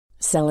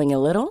Selling a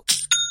little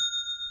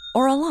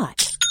or a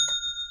lot?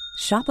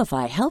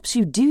 Shopify helps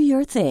you do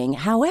your thing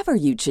however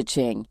you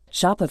cha-ching.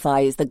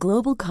 Shopify is the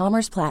global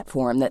commerce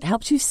platform that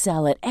helps you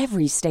sell at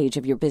every stage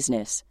of your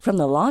business. From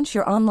the launch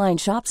your online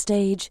shop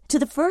stage to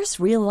the first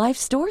real-life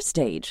store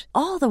stage,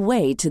 all the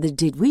way to the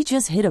did we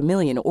just hit a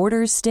million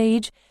orders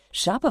stage.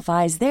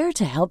 Shopify is there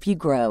to help you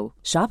grow.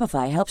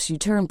 Shopify helps you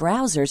turn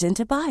browsers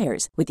into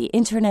buyers with the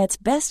internet's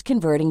best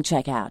converting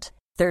checkout.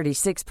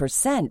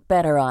 36%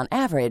 better on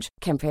average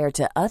compared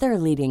to other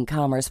leading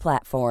commerce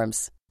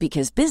platforms.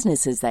 Because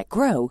businesses that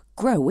grow,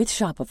 grow with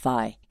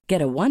Shopify.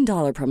 Get a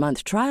 $1 per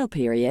month trial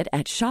period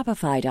at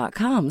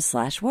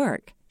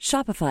shopify.com/work.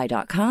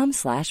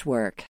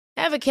 Shopify.com/work.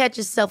 Ever catch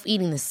yourself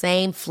eating the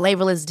same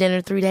flavorless dinner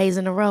 3 days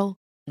in a row?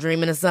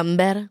 Dreaming of something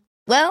better?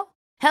 Well,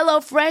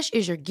 HelloFresh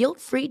is your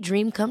guilt-free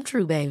dream come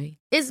true, baby.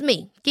 It's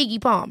me,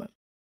 Keke Palmer.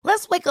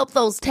 Let's wake up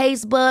those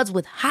taste buds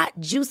with hot,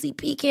 juicy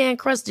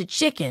pecan-crusted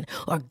chicken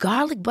or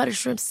garlic butter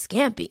shrimp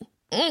scampi.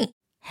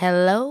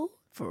 Hello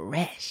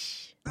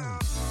Fresh.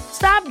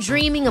 Stop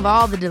dreaming of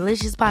all the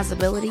delicious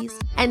possibilities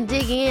and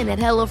dig in at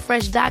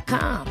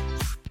HelloFresh.com.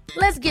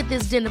 Let's get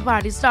this dinner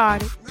party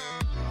started.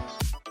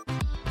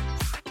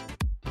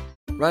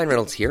 Ryan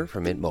Reynolds here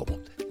from Mint Mobile.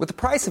 With the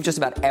price of just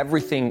about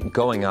everything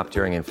going up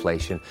during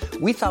inflation,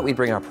 we thought we'd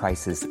bring our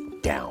prices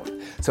down.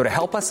 So to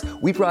help us,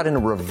 we brought in a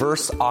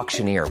reverse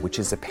auctioneer, which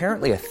is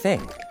apparently a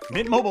thing.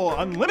 Mint Mobile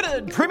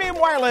Unlimited Premium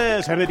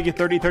Wireless. How to get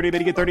 30, 30, bit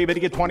to get 30, bit to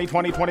get 20,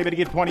 20, 20, bit to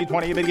get 20,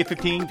 20, bit to get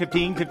 15,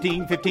 15,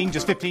 15, 15,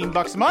 just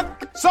 $15 a month?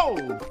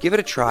 Sold! Give it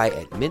a try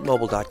at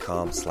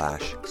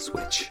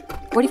mintmobile.com/switch.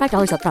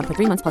 $45 up front for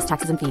 3 months plus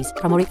taxes and fees.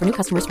 Promo rate for new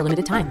customers for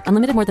limited time.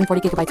 Unlimited more than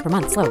 40 gigabytes per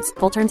month. Slows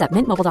full terms at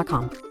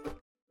mintmobile.com.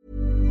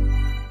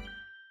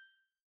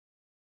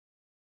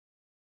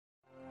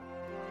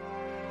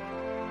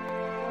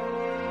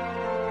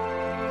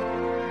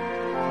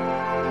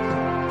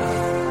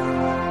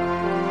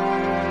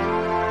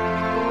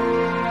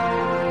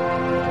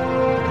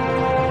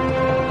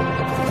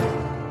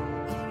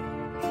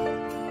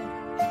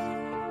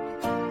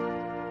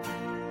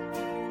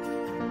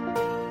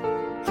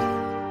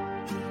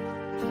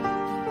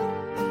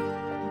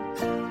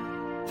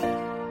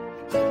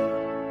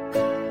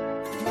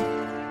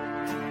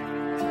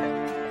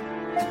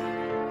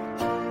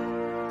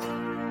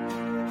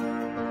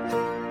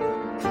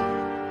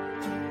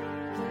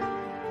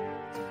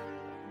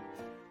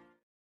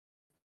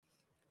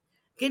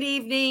 Good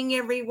evening,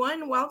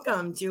 everyone.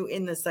 Welcome to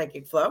In the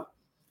Psychic Flow.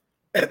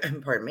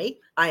 Pardon me.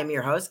 I am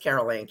your host,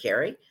 Carol Ann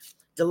Carey.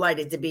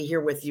 Delighted to be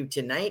here with you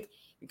tonight.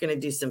 We're going to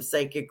do some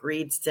psychic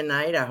reads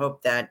tonight. I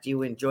hope that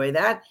you enjoy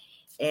that.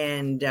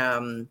 And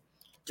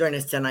join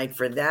us tonight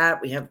for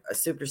that. We have a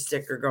super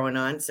sticker going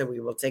on, so we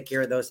will take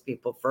care of those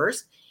people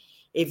first.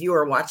 If you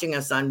are watching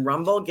us on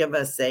Rumble, give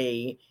us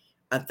a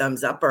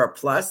thumbs up or a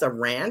plus, a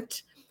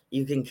rant.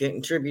 You can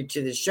contribute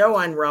to the show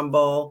on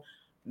Rumble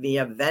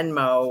via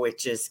Venmo,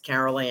 which is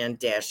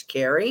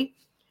Carolan-Carey,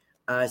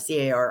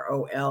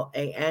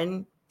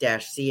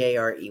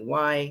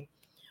 Carolan-Carey.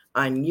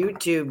 On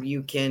YouTube,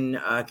 you can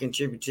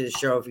contribute to the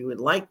show if you would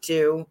like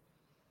to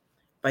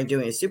by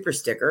doing a super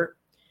sticker.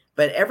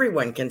 But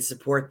everyone can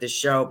support the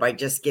show by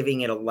just giving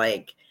it a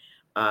like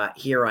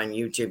here on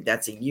YouTube.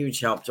 That's a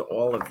huge help to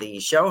all of the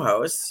show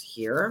hosts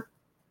here.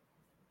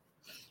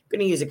 I'm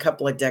going to use a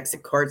couple of decks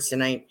of cards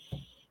tonight.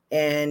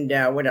 And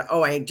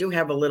I do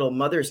have a little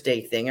Mother's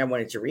Day thing I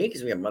wanted to read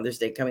because we have Mother's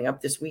Day coming up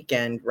this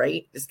weekend,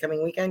 right? This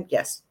coming weekend?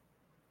 Yes.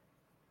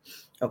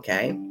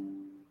 Okay.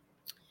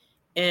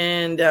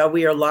 And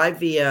we are live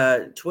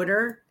via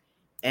Twitter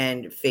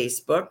and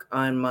Facebook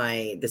on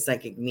the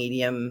Psychic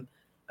Medium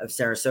of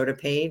Sarasota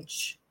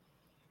page.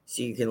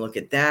 So you can look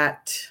at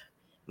that.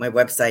 My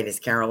website is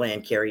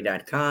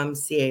carolancarey.com,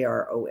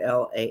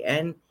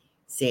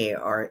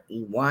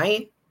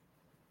 CarolanCarey.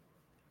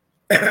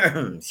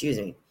 Excuse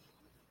me.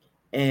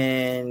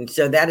 And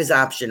so that is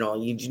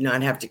optional. You do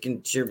not have to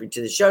contribute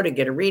to the show to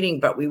get a reading,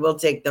 but we will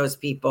take those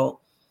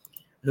people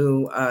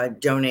who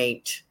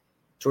donate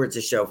towards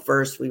the show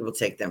first. We will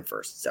take them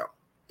first. So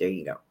there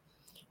you go.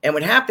 And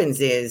what happens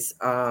is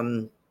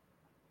a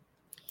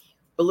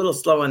little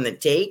slow on the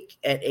take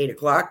at 8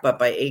 o'clock, but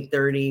by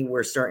 8:30,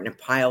 we're starting to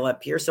pile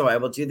up here. So I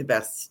will do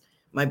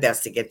my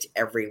best to get to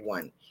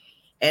everyone.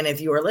 And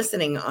if you are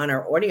listening on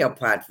our audio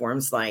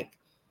platforms like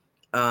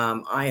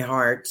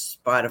iHeart,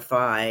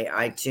 Spotify,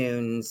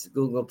 iTunes,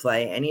 Google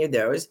Play, any of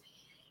those,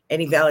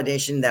 any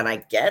validation that I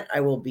get, I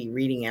will be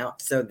reading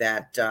out so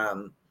that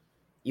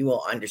you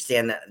will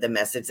understand the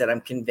message that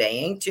I'm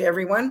conveying to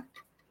everyone.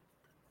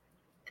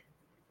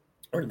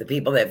 Or the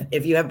people that,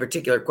 if you have a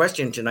particular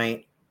question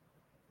tonight,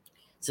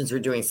 since we're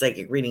doing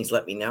psychic readings,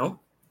 let me know.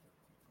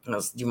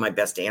 I'll do my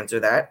best to answer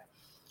that.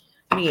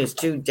 I'm going to use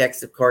 2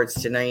 decks of cards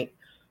tonight.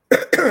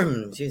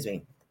 Excuse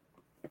me.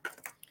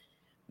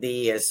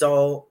 The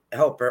Soul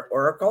Helper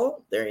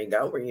Oracle. There you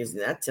go. We're using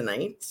that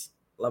tonight.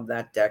 Love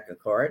that deck of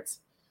cards.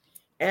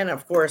 And,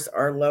 of course,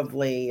 our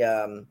lovely,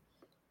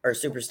 our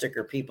super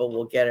sticker people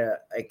will get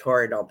a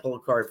card. I'll pull a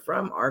card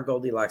from our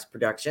Goldilocks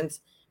Productions.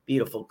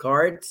 Beautiful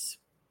cards.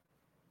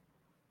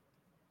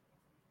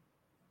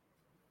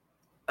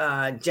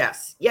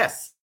 Jess.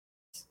 Yes,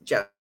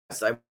 Jess.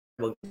 I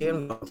will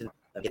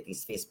get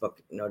these Facebook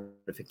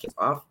notifications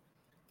off.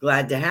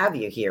 Glad to have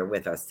you here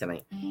with us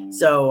tonight.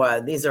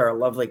 So these are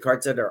lovely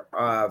cards that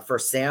are for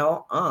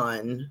sale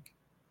on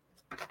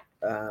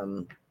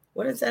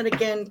what is that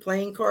again?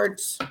 Playing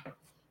cards.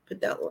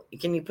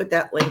 Can you put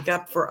that link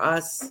up for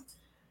us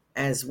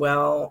as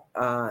well?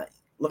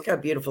 Look how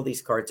beautiful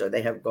these cards are.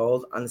 They have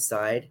gold on the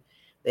side.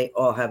 They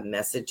all have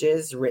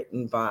messages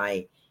written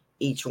by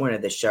each one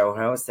of the show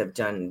hosts. They've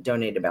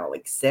donated about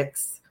like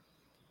 6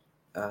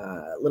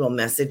 little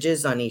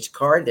messages on each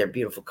card. They're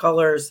beautiful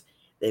colors.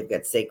 They've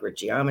got sacred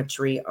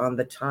geometry on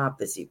the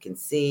top, as you can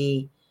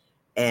see.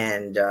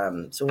 And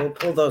so we'll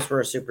pull those for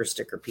our super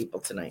sticker people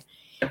tonight.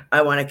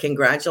 I want to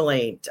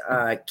congratulate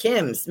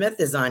Kim Smith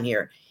is on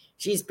here.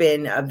 She's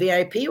been a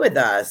VIP with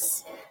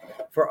us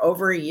for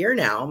over a year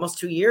now, almost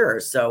 2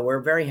 years. So we're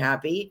very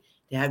happy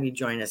to have you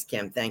join us,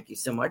 Kim. Thank you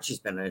so much. She's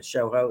been a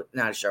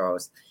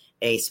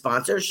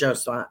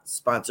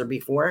sponsor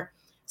before.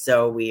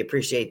 So we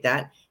appreciate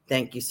that.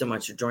 Thank you so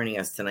much for joining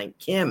us tonight.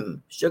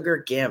 Kim, Sugar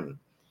Kim.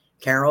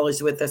 Carol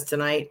is with us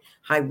tonight.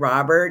 Hi,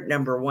 Robert,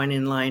 number 1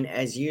 in line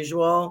as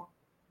usual.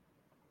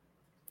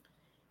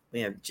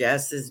 We have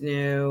Jess is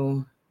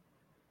new.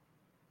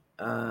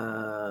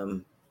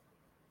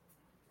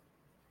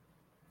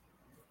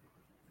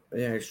 We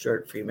got a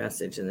short free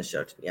message in the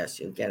show. Yes,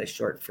 you'll get a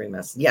short free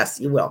message. Yes,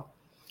 you will.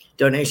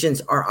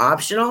 Donations are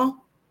optional.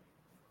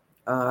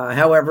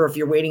 However, if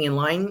you're waiting in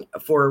line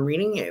for a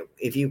reading,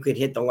 if you could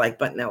hit the like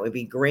button, that would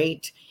be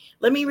great.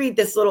 Let me read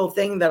this little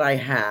thing that I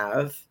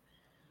have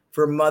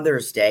for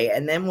Mother's Day,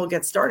 and then we'll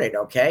get started,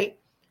 okay?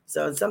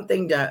 So it's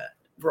something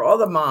for all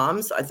the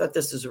moms. I thought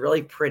this was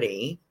really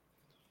pretty.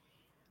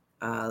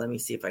 Let me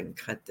see if I can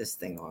cut this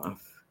thing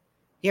off.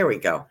 Here we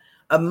go.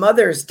 A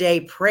Mother's Day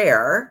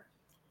prayer.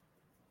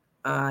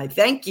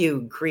 Thank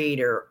you,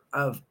 creator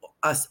of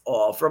us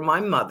all, for my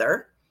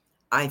mother.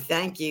 I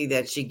thank you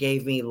that she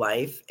gave me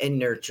life and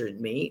nurtured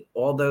me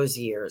all those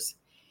years.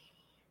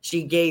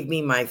 She gave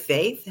me my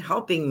faith,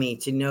 helping me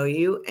to know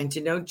you and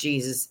to know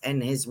Jesus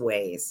and his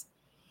ways.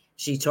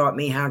 She taught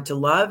me how to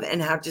love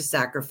and how to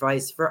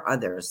sacrifice for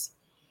others.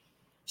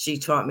 She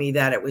taught me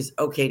that it was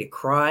okay to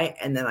cry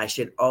and that I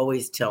should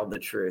always tell the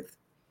truth.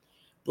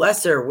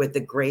 Bless her with the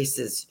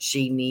graces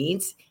she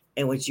needs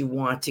and what you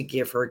want to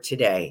give her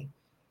today.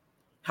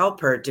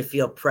 Help her to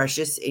feel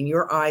precious in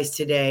your eyes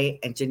today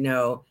and to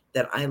know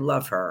that I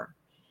love her.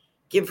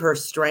 Give her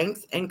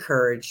strength and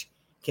courage,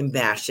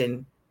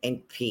 compassion,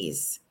 and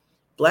peace.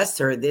 Bless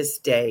her this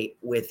day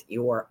with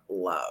your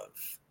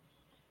love.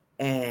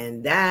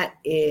 And that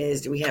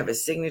is, do we have a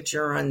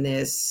signature on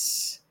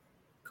this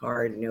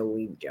card? No,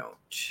 we don't.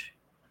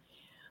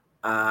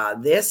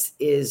 This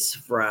is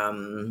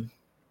from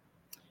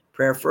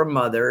Prayer for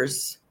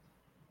Mothers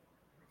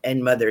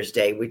and Mother's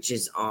Day, which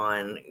is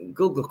on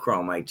Google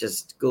Chrome. I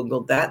just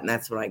Googled that, and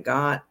that's what I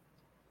got.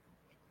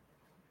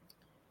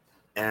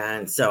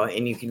 And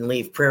you can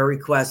leave prayer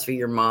requests for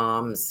your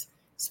moms.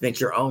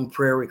 Submit your own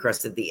prayer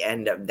request at the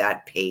end of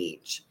that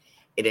page.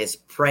 It is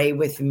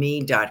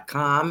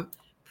praywithme.com,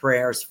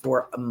 prayers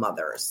for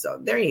mothers. So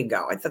there you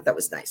go. I thought that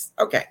was nice.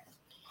 Okay.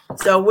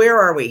 So where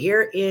are we?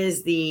 Here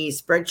is the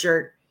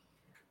Spreadshirt,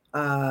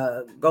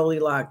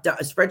 Goldilocks,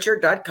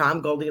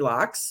 Spreadshirt.com,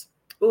 Goldilocks.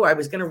 Oh, I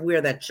was going to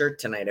wear that shirt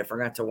tonight. I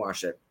forgot to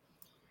wash it.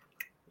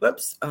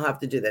 Whoops. I'll have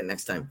to do that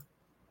next time.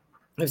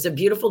 There's some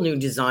beautiful new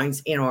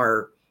designs in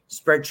our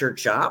Spreadshirt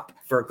shop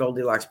for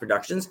Goldilocks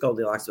Productions,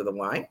 Goldilocks with a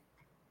Y.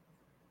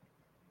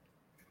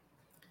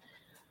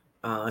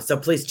 So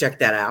please check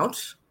that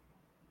out.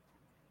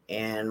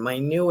 And my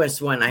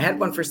newest one, I had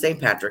one for St.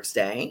 Patrick's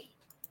Day.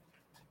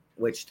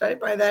 Which, did I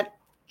buy that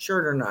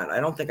shirt or not? I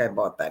don't think I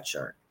bought that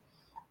shirt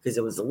because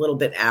it was a little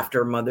bit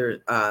after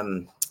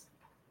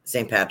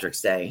St.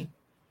 Patrick's Day.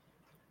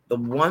 The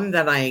one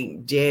that I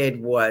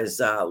did was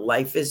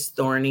Life is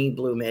Thorny,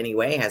 Bloom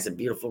Anyway. It has a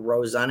beautiful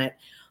rose on it.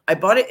 I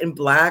bought it in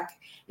black.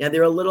 Now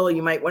they're a little,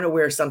 you might want to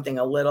wear something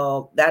a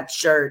little, that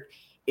shirt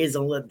is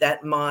that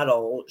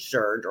model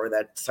shirt or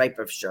that type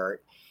of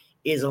shirt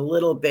is a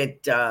little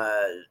bit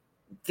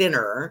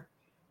thinner.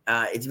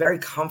 It's very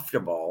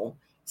comfortable,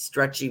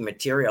 stretchy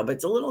material, but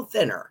it's a little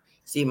thinner.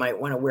 So you might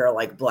want to wear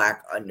like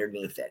black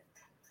underneath it.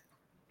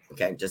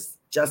 Okay, just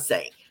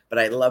saying. But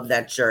I love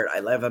that shirt. I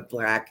love it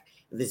black.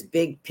 This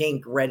big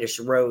pink reddish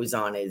rose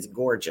on it is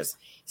gorgeous.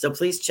 So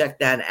please check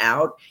that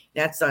out.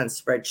 That's on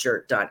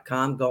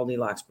Spreadshirt.com,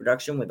 Goldilocks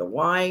Production with a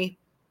Y.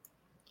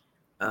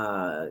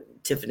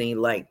 Tiffany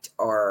liked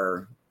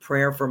our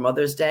prayer for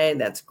Mother's Day.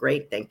 That's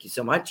great. Thank you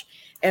so much.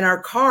 And our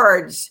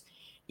cards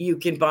you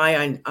can buy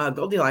on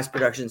Goldilocks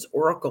Productions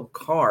Oracle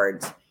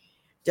Cards,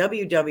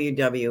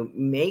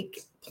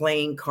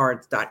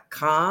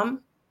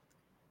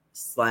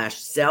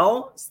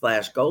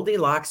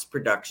 www.makeplayingcards.com/sell/Goldilocks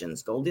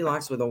Productions,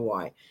 Goldilocks with a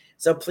Y.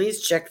 So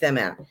please check them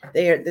out.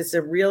 This is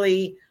a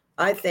really,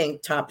 I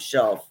think, top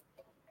shelf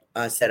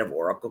set of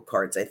Oracle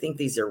cards. I think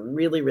these are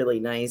really,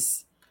 really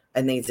nice.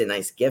 I think it's a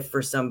nice gift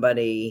for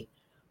somebody.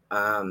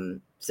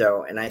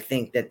 So, and I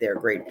think that they're a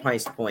great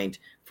price point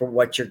for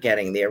what you're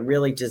getting. They're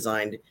really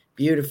designed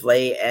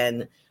beautifully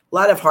and a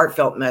lot of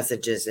heartfelt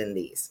messages in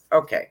these.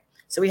 Okay,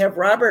 so we have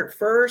Robert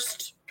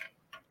first.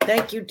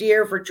 Thank you,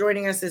 dear, for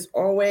joining us as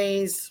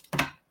always.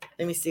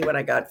 Let me see what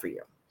I got for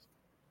you.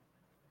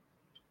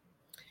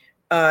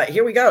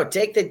 Here we go.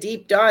 Take the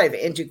deep dive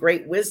into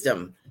great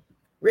wisdom,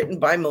 written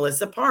by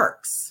Melissa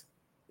Parks.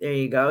 There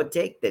you go.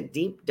 Take the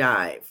deep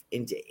dive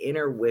into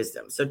inner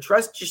wisdom. So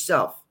trust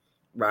yourself,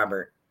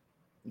 Robert.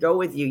 Go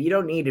with you. You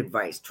don't need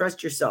advice.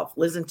 Trust yourself.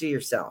 Listen to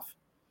yourself.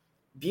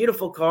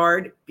 Beautiful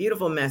card.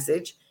 Beautiful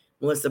message.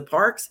 Melissa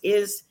Parks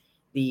is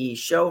the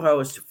show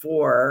host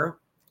for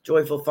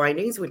Joyful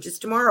Findings, which is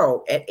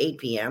tomorrow at 8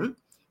 p.m.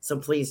 So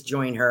please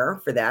join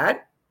her for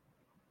that.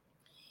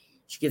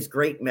 She gives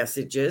great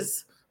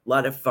messages. A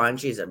lot of fun.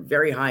 She's a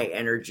very high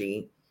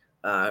energy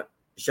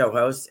show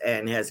host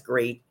and has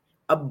great,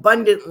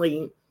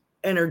 abundantly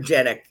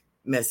energetic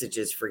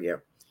messages for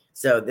you.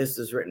 So this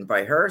was written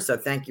by her. So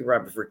thank you,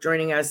 Robert, for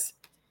joining us.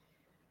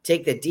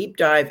 Take the deep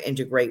dive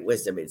into great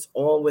wisdom. It's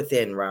all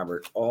within,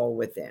 Robert, all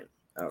within.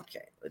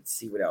 Okay, let's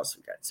see what else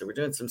we got. So we're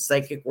doing some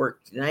psychic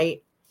work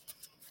tonight.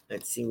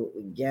 Let's see what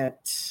we get.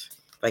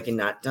 If I can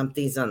not dump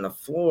these on the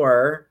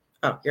floor.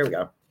 Oh, here we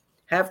go.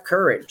 Have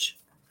courage.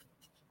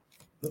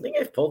 I think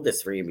I've pulled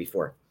this for you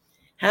before.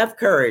 Have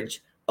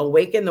courage.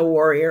 Awaken the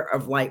warrior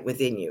of light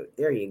within you.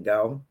 There you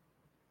go.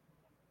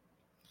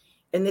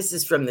 And this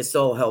is from the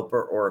Soul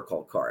Helper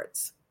Oracle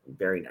cards.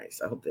 Very nice.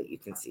 I hope that you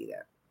can see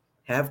that.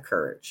 Have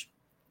courage.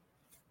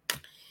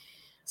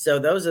 So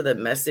those are the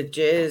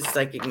messages,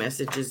 psychic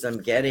messages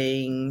I'm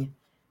getting.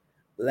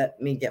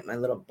 Let me get my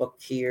little book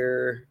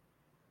here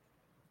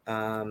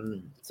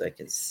so I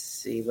can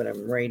see what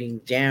I'm writing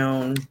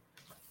down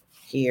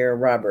here.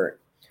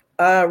 Robert,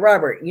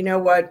 you know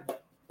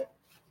what?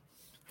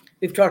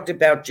 We've talked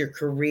about your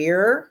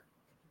career.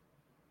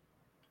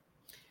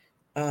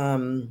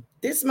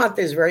 This month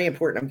is very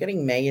important. I'm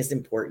getting May is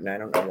important. I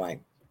don't know why.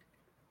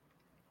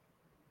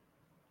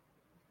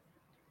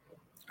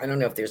 I don't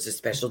know if there's a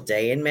special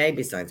day in May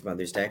besides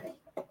Mother's Day.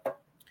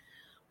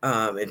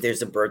 If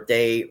there's a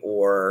birthday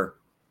or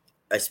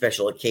a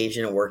special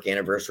occasion, a work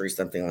anniversary,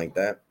 something like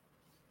that.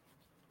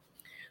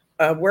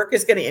 Work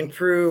is going to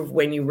improve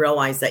when you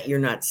realize that you're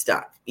not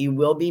stuck. You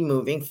will be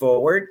moving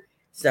forward.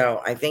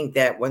 So I think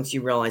that once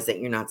you realize that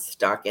you're not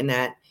stuck in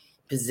that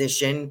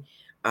position,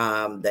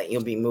 that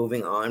you'll be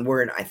moving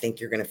onward, I think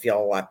you're going to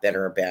feel a lot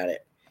better about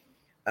it.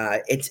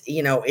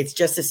 It's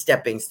just a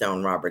stepping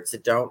stone, Robert. So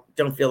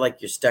don't feel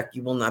like you're stuck.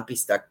 You will not be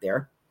stuck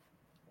there.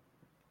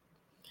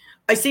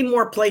 I see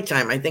more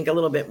playtime. I think a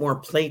little bit more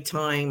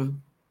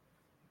playtime.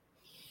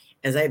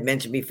 As I had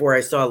mentioned before,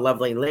 I saw a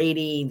lovely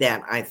lady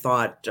that I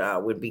thought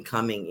would be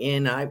coming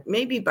in.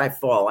 Maybe by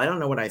fall. I don't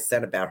know what I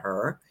said about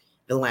her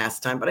the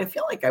last time, but I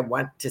feel like I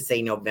want to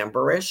say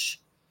November-ish.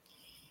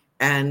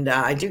 And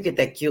I do get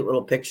that cute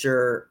little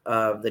picture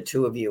of the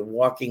two of you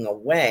walking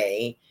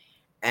away,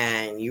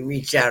 and you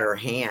reach out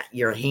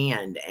your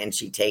hand, and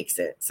she takes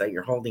it. So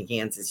you're holding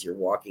hands as you're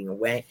walking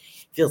away.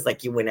 Feels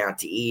like you went out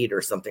to eat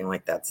or something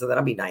like that. So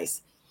that'll be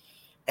nice.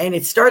 And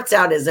it starts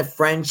out as a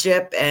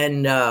friendship,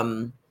 and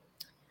all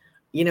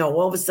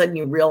of a sudden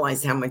you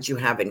realize how much you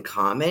have in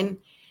common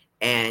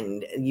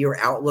and your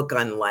outlook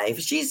on life.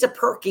 She's a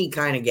perky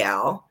kind of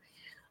gal.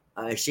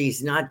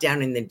 She's not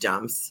down in the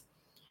dumps.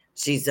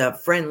 She's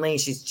friendly.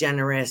 She's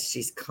generous.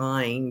 She's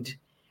kind.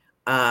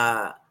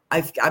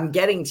 I'm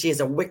getting she has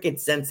a wicked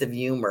sense of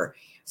humor.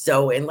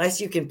 So unless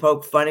you can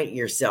poke fun at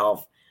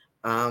yourself,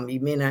 you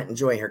may not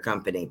enjoy her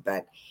company.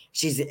 But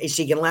she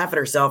can laugh at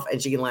herself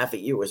and she can laugh at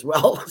you as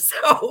well.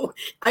 So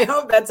I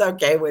hope that's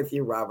okay with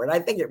you, Robert. I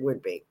think it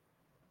would be.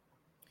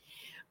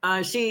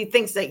 She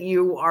thinks that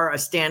you are a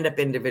stand-up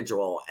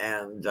individual,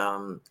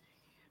 and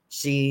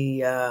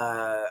she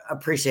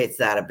appreciates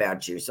that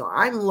about you. So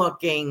I'm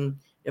looking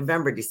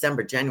November,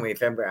 December, January,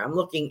 February. I'm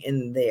looking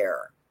in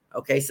there.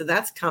 Okay, so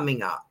that's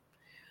coming up.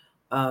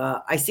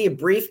 I see a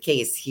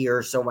briefcase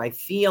here, so I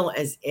feel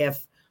as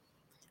if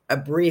a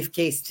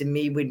briefcase to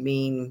me would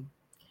mean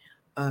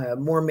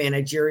more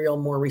managerial,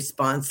 more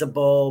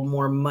responsible,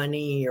 more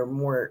money, or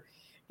more,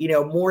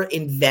 more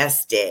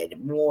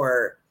invested,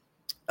 more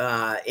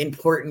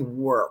important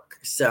work.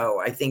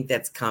 So I think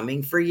that's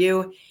coming for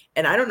you.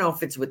 And I don't know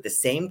if it's with the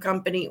same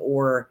company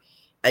or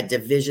a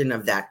division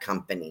of that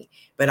company,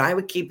 but I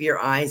would keep your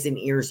eyes and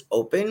ears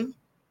open.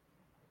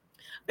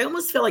 I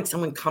almost feel like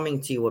someone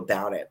coming to you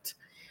about it,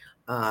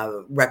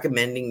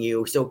 recommending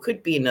you. So it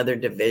could be another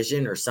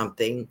division or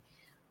something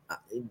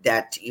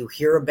that you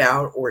hear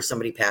about, or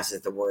somebody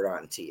passes the word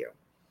on to you.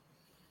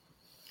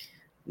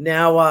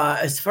 Now,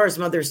 as far as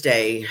Mother's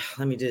Day,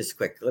 let me do this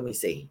quick. Let me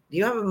see. Do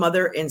you have a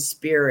mother in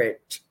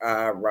spirit,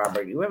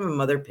 Robert? Do you have a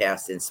mother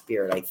passed in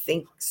spirit? I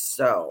think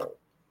so.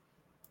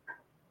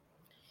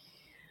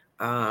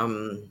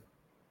 And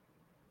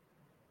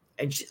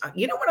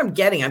you know what I'm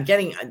getting?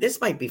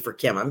 This might be for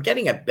Kim. I'm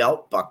getting a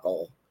belt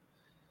buckle.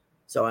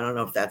 So I don't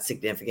know if that's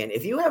significant.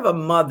 If you have a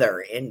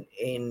mother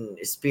in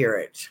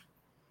spirit,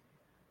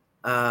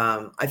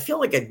 I feel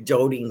like a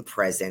doting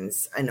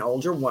presence, an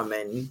older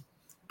woman,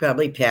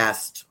 probably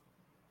past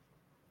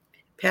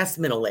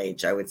middle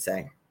age, I would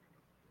say.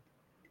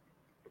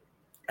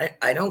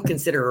 I don't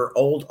consider her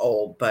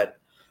old, but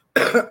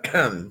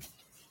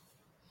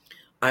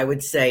I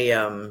would say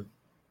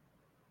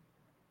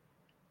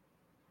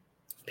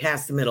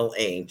past the middle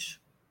age,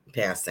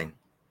 passing.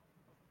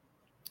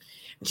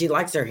 She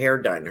likes her hair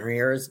done. Her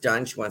hair is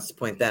done. She wants to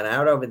point that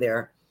out over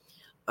there.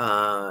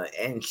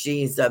 And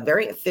she's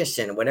very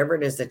efficient. Whatever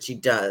it is that she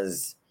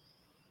does,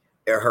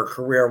 her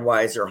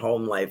career-wise, her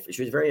home life,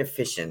 she was very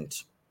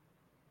efficient.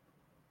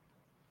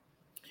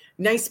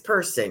 Nice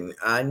person,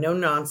 no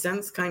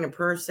nonsense kind of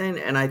person.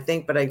 And I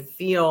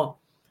feel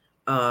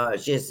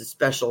she has a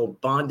special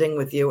bonding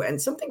with you, and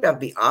something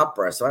about the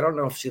opera. So I don't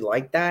know if she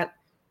liked that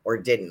or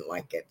didn't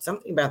like it.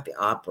 Something about the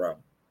opera.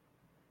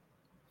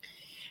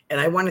 And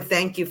I want to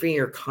thank you for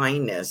your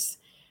kindness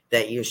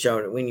that you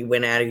showed when you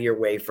went out of your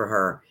way for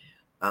her.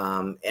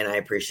 And I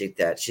appreciate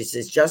that. She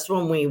says, just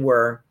when we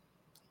were,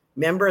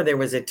 remember there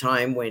was a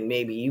time when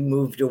maybe you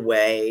moved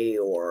away,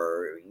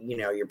 or,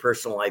 your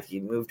personal life,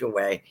 you moved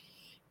away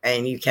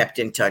and you kept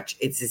in touch.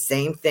 It's the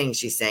same thing.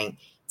 She's saying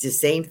it's the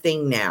same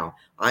thing now.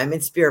 I'm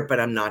in spirit, but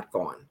I'm not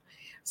gone.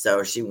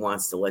 So she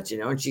wants to let you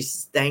know. And she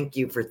says, thank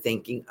you for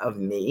thinking of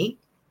me.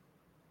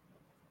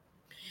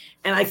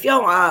 And I feel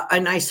a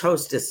nice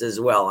hostess as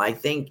well. I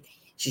think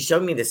she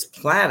showed me this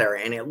platter,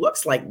 and it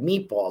looks like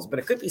meatballs, but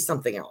it could be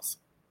something else.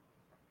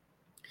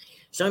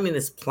 Showing me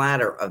this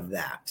platter of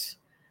that.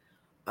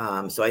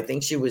 So I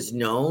think she was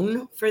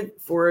known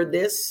for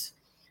this,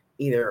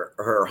 either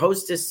her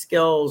hostess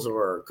skills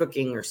or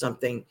cooking or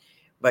something.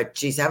 But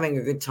she's having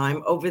a good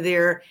time over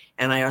there.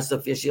 And I also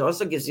feel she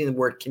also gives me the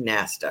word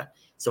canasta.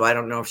 So I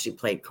don't know if she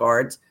played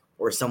cards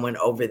or someone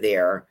over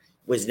there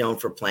was known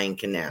for playing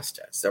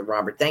canasta. So,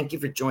 Robert, thank you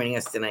for joining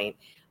us tonight.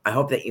 I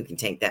hope that you can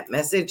take that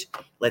message.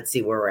 Let's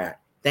see where we're at.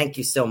 Thank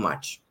you so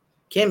much.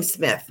 Kim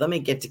Smith. Let me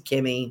get to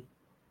Kimmy.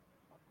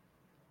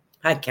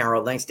 Hi,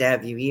 Carol. Nice to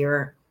have you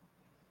here.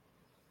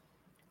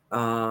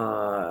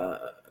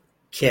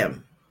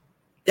 Kim,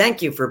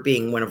 thank you for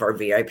being one of our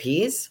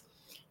VIPs.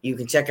 You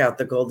can check out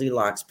the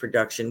Goldilocks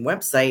production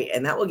website,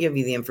 and that will give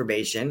you the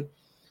information.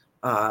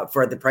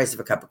 For the price of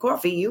a cup of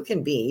coffee, you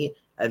can be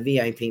a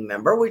VIP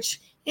member, which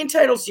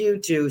entitles you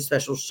to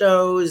special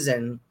shows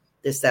and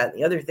this, that, and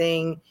the other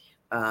thing,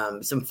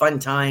 some fun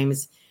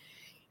times,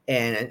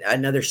 and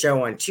another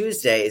show on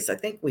Tuesdays. I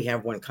think we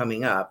have one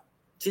coming up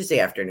Tuesday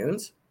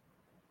afternoons.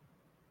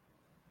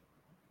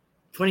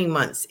 20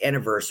 months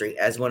anniversary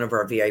as one of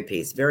our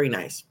VIPs. Very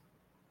nice.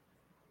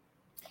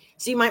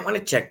 So you might want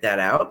to check that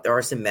out. There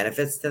are some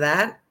benefits to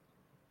that.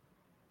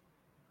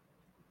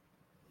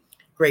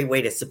 Great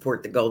way to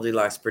support the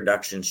Goldilocks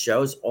production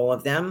shows, all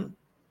of them.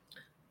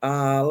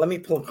 Let me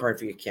pull a card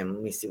for you, Kim.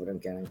 Let me see what I'm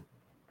getting.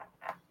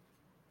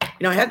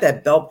 I had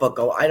that belt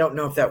buckle. I don't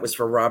know if that was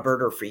for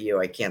Robert or for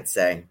you. I can't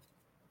say.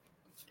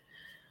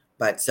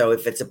 But so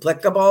if it's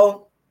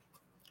applicable,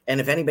 and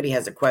if anybody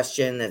has a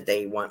question that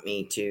they want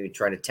me to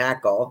try to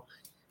tackle,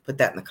 put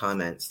that in the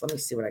comments. Let me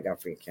see what I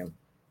got for you, Kim.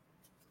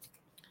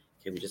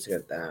 Okay, we just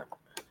got that.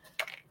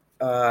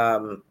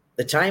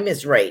 The time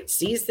is right.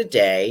 Seize the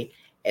day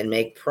and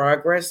make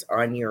progress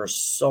on your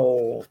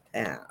soul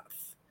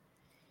path.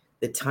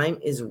 The time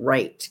is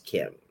right,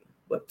 Kim.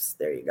 Whoops,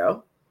 there you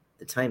go.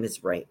 The time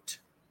is right.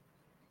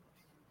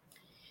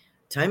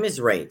 Time is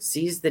right.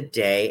 Seize the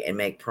day and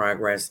make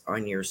progress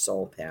on your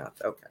soul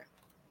path. Okay.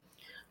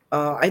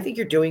 I think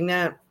you're doing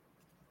that.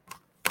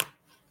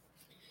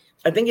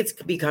 I think it's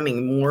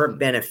becoming more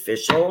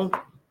beneficial.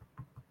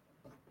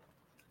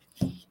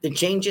 The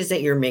changes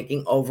that you're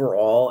making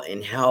overall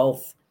in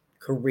health,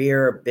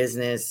 career,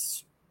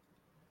 business,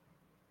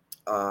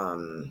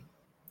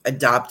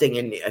 adopting,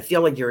 and I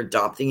feel like you're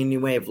adopting a new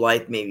way of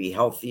life, maybe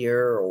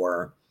healthier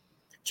or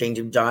change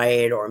of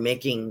diet, or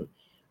making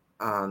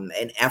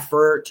an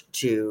effort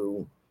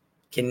to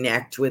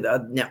connect with,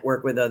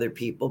 network with other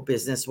people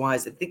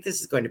business-wise. I think this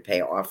is going to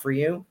pay off for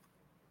you.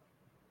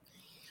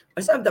 I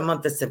also have the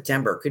month of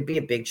September. Could be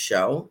a big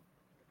show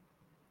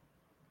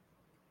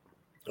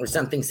or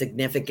something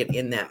significant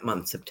in that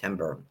month,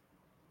 September.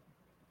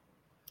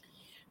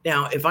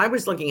 Now, if I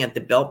was looking at the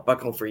belt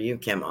buckle for you,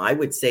 Kim, I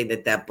would say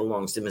that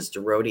belongs to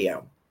Mr.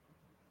 Rodeo.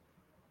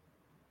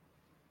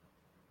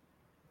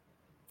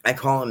 I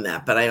call him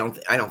that, but I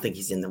don't think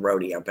he's in the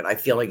rodeo, but I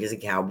feel like he's a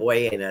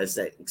cowboy. And as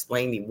I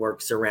explained, he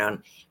works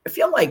around, I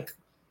feel like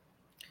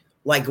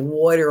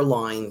water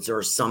lines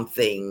or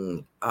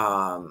something,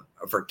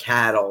 for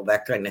cattle,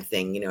 that kind of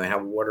thing,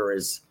 how water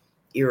is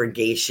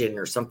irrigation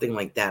or something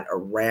like that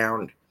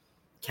around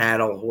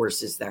cattle,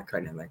 horses, that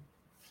kind of thing.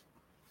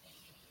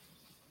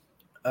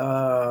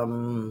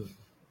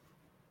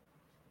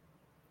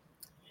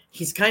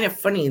 He's kind of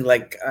funny.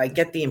 Like, I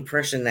get the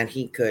impression that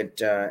he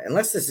could,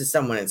 unless this is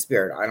someone in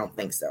spirit, I don't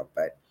think so,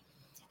 but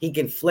he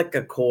can flick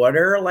a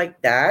quarter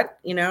like that,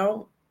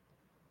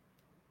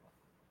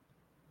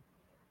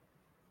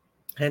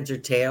 heads or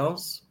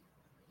tails.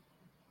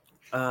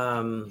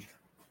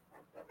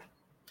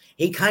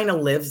 He kind of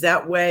lives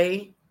that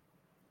way.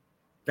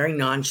 very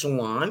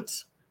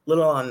nonchalant, a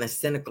little on the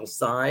cynical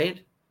side,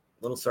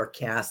 a little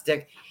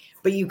sarcastic,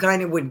 but you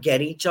kind of would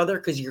get each other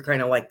because you're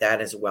kind of like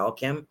that as well,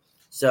 Kim.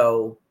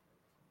 So,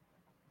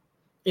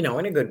 in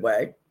a good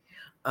way.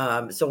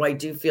 So I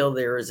do feel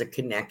there is a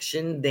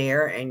connection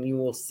there, and you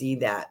will see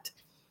that.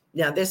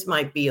 Now, this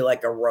might be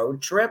like a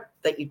road trip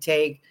that you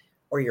take,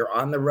 or you're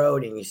on the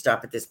road and you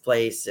stop at this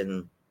place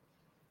and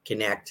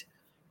connect.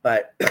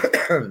 But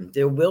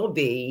there will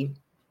be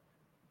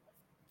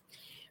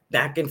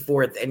back and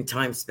forth and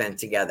time spent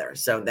together.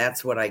 So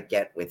that's what I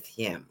get with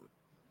him.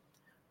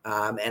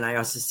 And I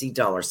also see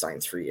dollar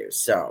signs for you.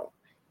 So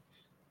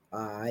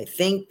I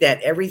think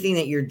that everything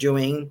that you're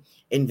doing,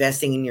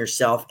 investing in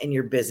yourself and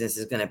your business,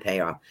 is going to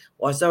pay off.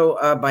 Also,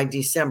 by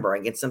December, I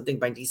get something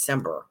by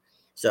December.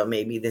 So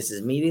maybe this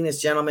is meeting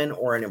this gentleman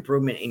or an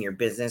improvement in your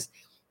business.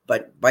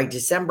 But by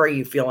December,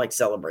 you feel like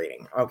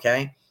celebrating.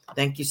 Okay.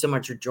 Thank you so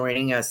much for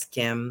joining us,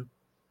 Kim.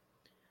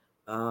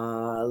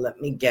 Let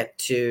me get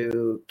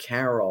to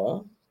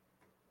Carol.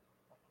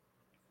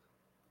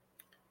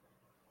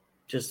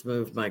 Just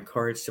moved my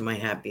cards to my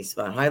happy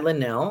spot. Hi,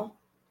 Linnell.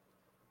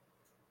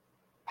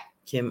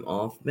 Kim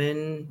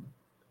Alfman.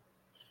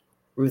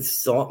 Ruth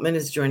Saltman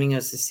is joining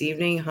us this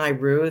evening. Hi,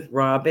 Ruth.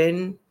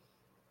 Robin.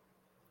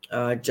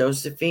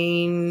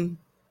 Josephine.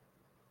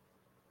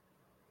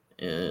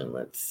 And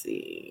let's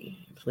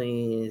see.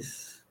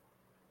 Please.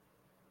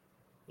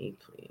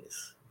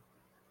 Please.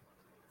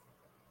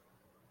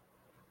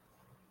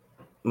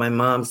 My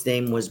mom's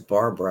name was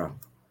Barbara.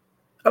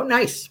 Oh,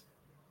 nice.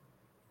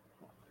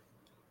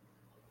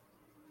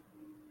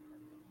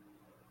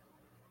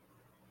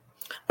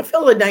 I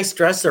feel a nice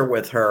dresser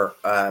with her,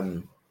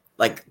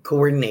 like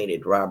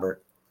coordinated,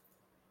 Robert.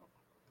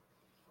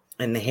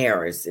 And the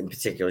hair is in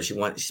particular.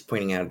 She's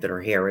pointing out that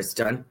her hair is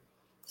done.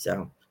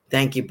 So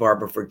thank you,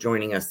 Barbara, for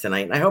joining us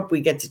tonight. And I hope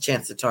we get a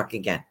chance to talk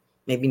again,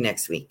 maybe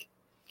next week.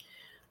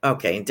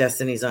 Okay, and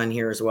Destiny's on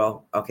here as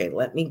well. Okay,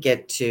 let me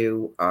get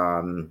to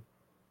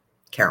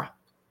Carol.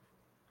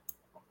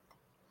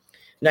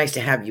 Nice to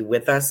have you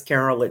with us,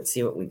 Carol. Let's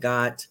see what we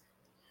got.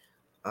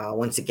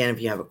 Once again,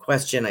 if you have a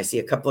question, I see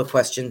a couple of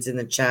questions in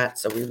the chat,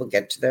 so we will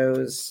get to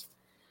those.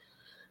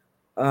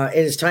 It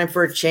is time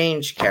for a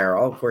change,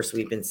 Carol. Of course,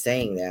 we've been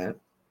saying that.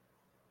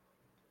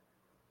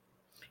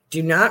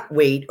 Do not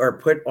wait or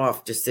put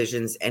off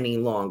decisions any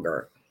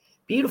longer.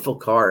 Beautiful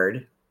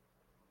card.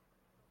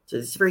 So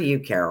this is for you,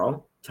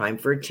 Carol. Time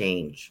for a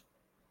change.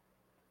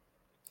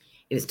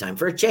 It is time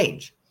for a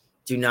change.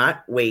 Do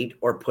not wait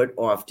or put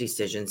off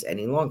decisions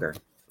any longer.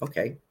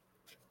 Okay.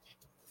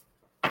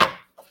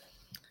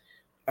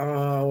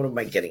 What am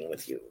I getting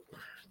with you,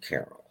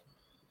 Carol?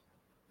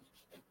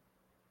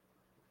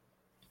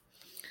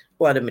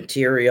 A lot of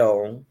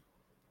material,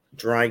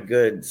 dry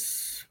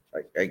goods,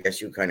 I guess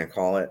you kind of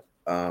call it.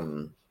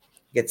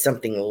 Get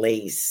something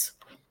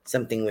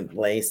something with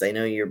lace. I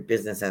know your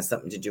business has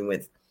something to do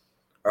with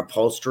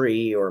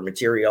upholstery or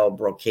material,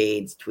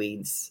 brocades,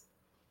 tweeds.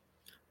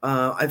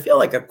 I feel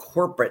like a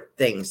corporate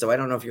thing. So I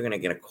don't know if you're going to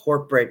get a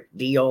corporate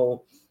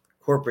deal,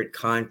 corporate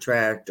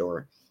contract,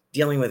 or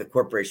dealing with a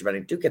corporation, but I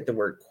do get the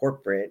word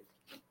corporate.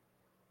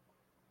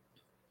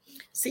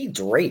 See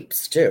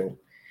drapes too,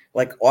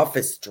 like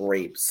office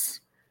drapes.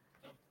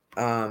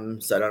 So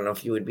I don't know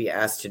if you would be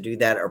asked to do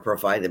that or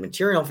provide the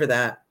material for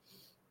that.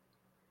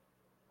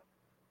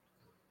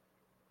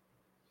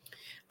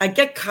 I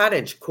get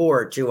cottage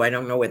core too. I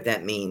don't know what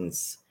that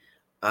means.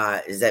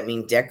 Does that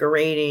mean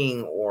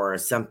decorating or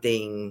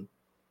something?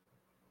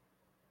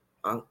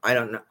 I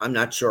don't know. I'm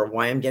not sure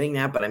why I'm getting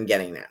that, but I'm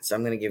getting that. So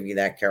I'm going to give you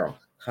that, Carol.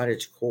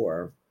 Cottage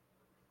core.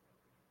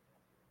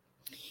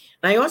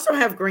 And I also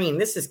have green.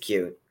 This is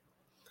cute.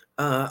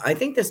 I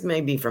think this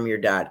may be from your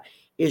dad.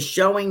 Is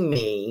showing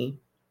me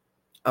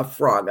a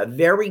frog, a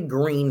very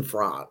green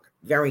frog,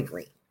 very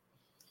green.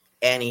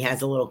 And he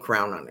has a little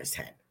crown on his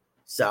head.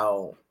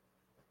 So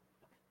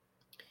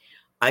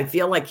I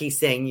feel like he's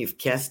saying you've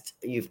kissed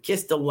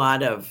a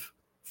lot of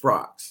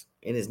frogs.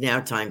 It is now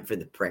time for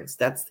the prince.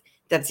 That's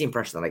the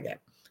impression that I get.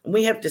 And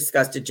we have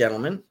discussed a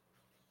gentleman.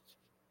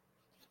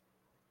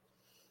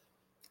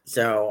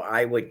 So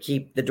I would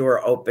keep the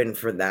door open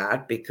for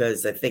that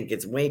because I think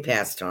it's way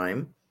past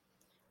time.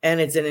 And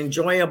it's an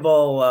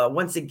enjoyable,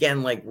 once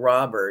again, like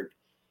Robert,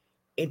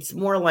 it's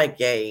more like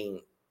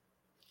a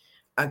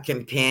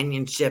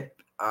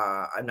companionship.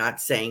 I'm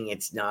not saying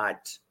it's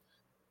not,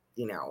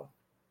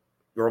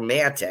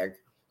 romantic,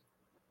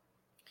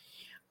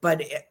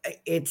 but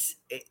it's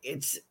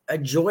a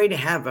joy to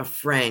have a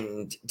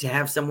friend, to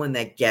have someone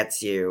that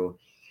gets you,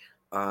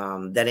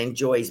 that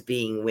enjoys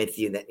being with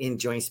you, that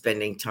enjoys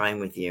spending time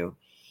with you.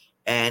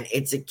 And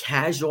it's a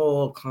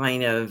casual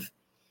kind of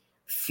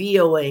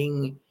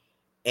feeling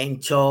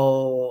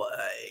until,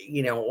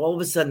 all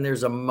of a sudden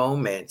there's a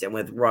moment. And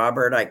with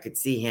Robert, I could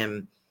see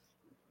him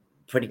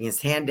putting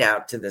his hand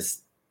out to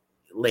this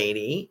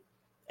lady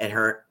and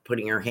her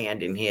putting her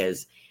hand in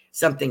his.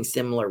 Something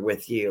similar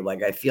with you.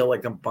 Like I feel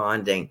like a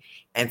bonding.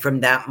 And from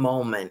that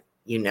moment,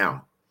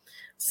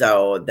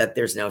 so that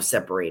there's no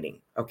separating.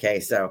 Okay.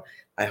 So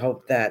I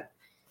hope that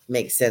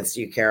Makes sense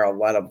to you, Carol. A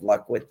lot of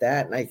luck with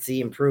that. And I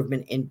see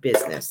improvement in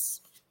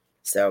business.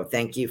 So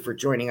thank you for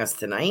joining us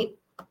tonight.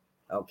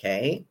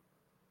 Okay.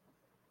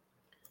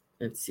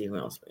 Let's see who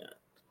else we got.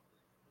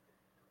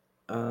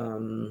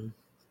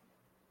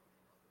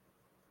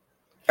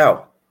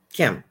 Oh,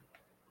 Kim.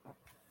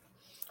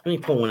 Let me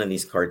pull one of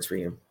these cards for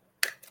you.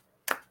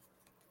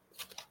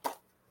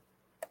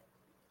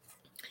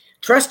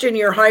 Trust in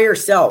your higher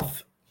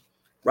self.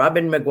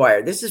 Robin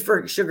McGuire. This is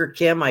for Sugar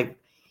Kim. I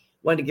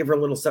wanted to give her a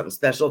little something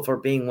special for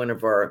being one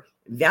of our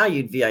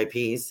valued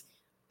VIPs.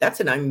 That's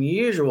an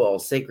unusual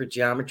sacred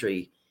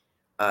geometry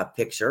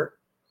picture.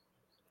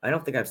 I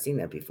don't think I've seen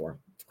that before.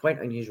 It's quite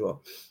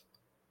unusual.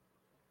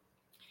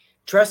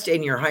 Trust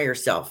in your higher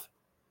self.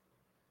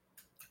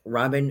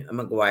 Robin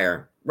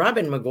McGuire.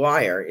 Robin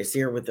McGuire is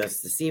here with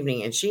us this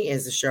evening, and she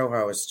is the show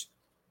host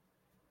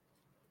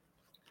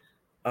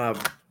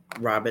of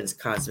Robin's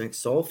Cosmic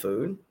Soul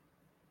Food.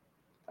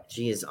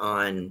 She is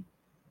on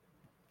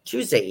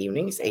Tuesday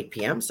evenings, 8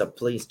 p.m., so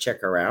please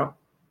check her out.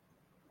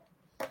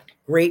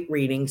 Great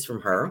readings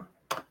from her.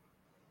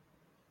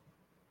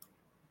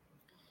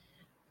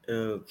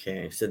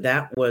 Okay, so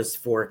that was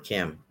for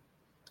Kim.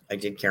 I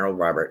did Carol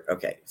Robert.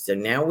 Okay, so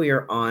now we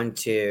are on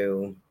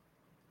to,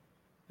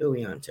 who are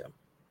we on to?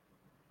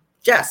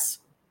 Jess.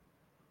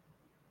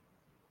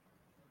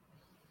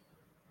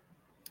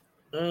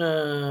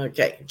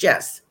 Okay,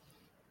 Jess.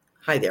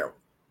 Hi there.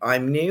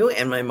 I'm new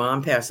and my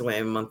mom passed away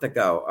a month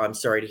ago. I'm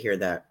sorry to hear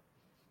that.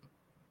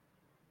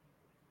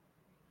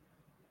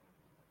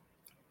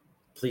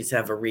 Please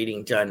have a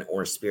reading done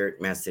or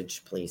spirit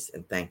message, please,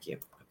 and thank you.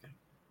 Okay.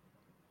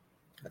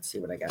 Let's see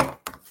what I got.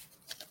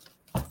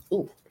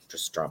 Ooh,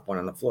 just dropped one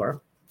on the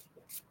floor.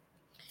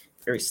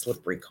 Very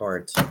slippery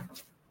cards.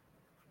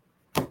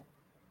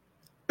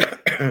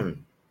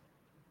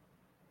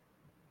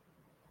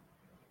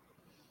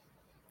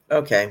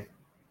 Okay.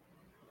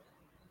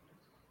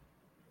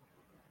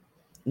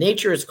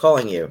 Nature is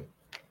calling you.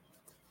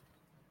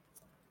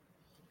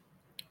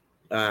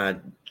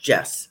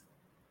 Jess.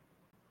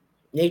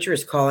 Nature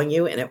is calling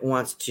you, and it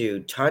wants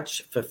to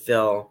touch,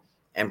 fulfill,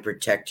 and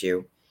protect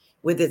you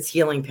with its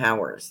healing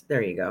powers.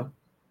 There you go.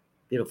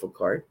 Beautiful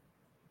card.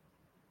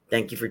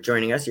 Thank you for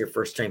joining us. Your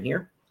first time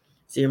here.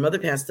 So your mother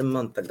passed a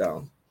month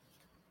ago.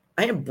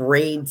 I have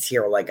braids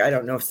here. Like, I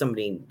don't know if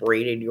somebody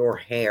braided your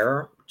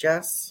hair,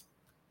 Jess,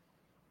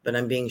 but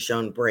I'm being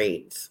shown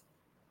braids.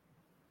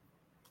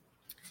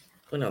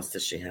 What else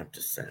does she have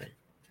to say?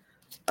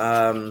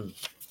 And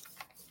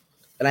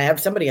I have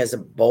somebody as a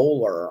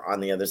bowler on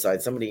the other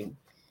side. Somebody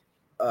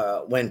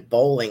went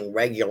bowling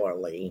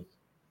regularly.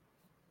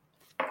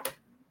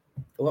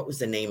 What was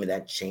the name of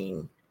that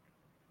chain?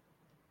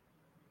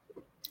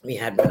 We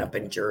had one up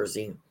in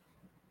Jersey.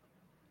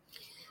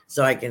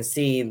 So I can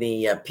see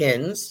the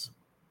pins.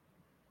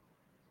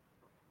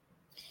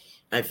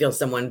 I feel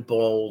someone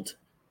bowled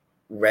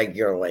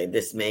regularly.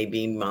 This may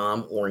be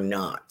mom or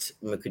not.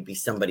 It could be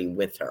somebody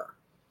with her.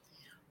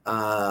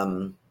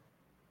 But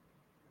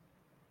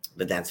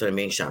that's what I'm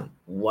being shown.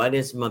 What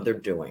is mother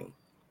doing?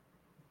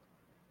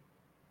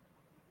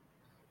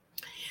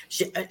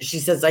 She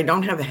says, I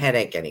don't have a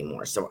headache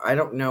anymore. So I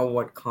don't know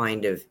what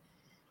kind of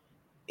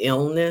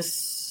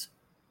illness.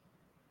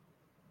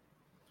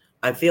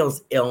 I feel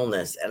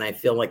illness, and I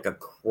feel like a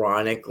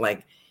chronic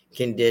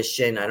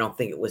condition. I don't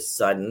think it was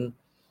sudden.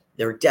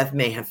 Their death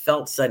may have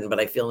felt sudden,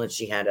 but I feel that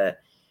she had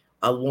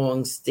a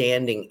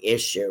long-standing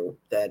issue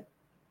that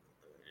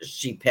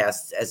she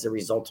passed as a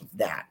result of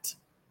that.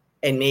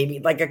 And maybe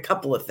a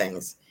couple of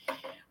things.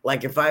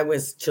 Like if I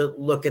was to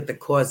look at the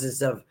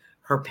causes of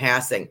her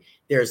passing,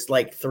 there's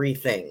 3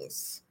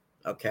 things.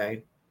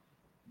 Okay.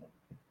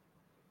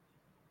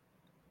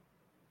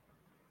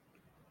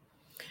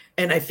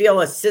 And I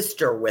feel a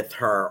sister with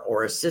her,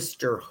 or a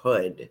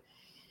sisterhood.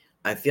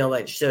 I feel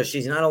like, so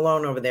she's not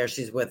alone over there.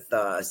 She's with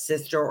a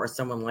sister or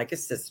someone like a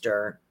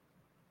sister.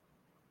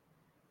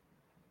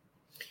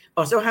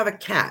 Also have a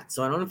cat.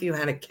 So I don't know if you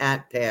had a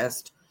cat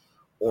passed,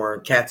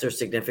 or cats are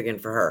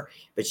significant for her,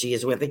 but she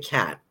is with a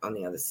cat on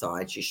the other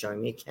side. She's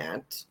showing me a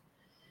cat.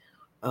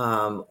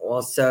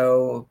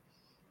 Also,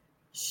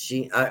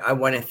 I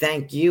want to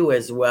thank you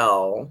as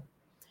well.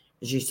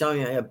 She's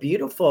showing me a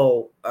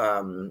beautiful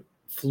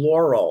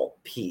floral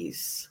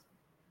piece.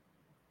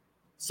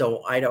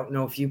 So I don't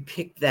know if you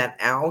picked that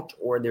out,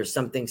 or there's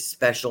something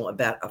special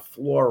about a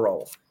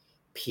floral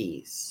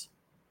piece.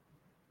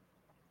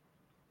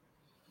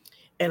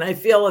 And I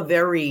feel a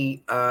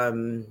very, I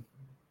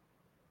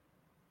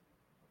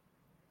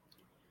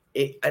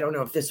don't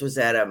know if this was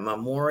at a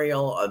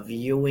memorial, a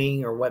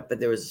viewing or what, but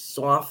there was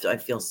I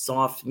feel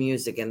soft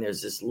music, and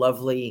there's this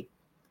lovely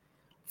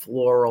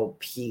floral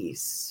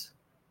piece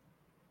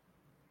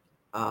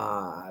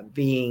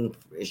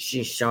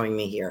she's showing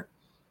me here.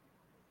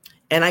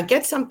 And I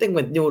get something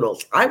with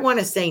noodles. I want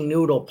to say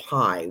noodle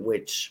pie,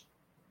 which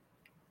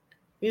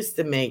I used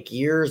to make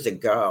years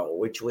ago,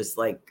 which was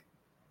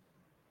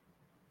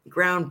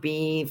ground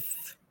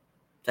beef,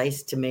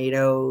 diced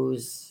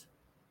tomatoes,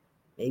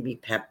 maybe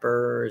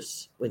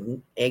peppers with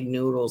egg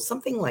noodles,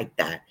 something like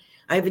that.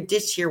 I have a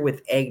dish here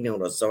with egg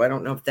noodles, so I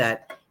don't know if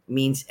that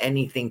means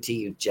anything to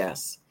you,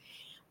 Jess.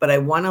 But I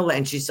want to,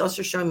 and she's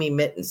also showing me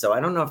mittens, so I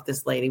don't know if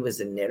this lady was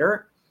a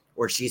knitter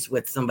or she's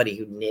with somebody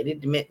who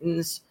knitted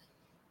mittens,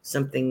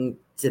 something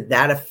to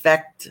that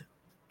effect.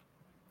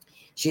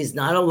 She's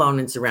not alone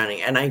in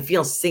surrounding, and I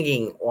feel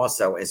singing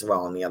also as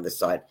well on the other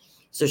side.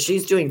 So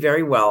she's doing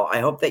very well.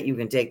 I hope that you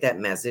can take that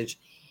message,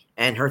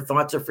 and her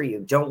thoughts are for you.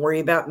 Don't worry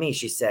about me,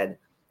 she said.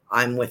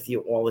 I'm with you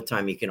all the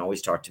time. You can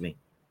always talk to me.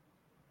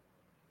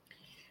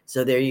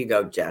 So there you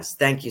go, Jess.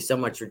 Thank you so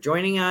much for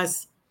joining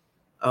us.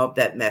 I hope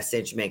that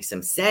message makes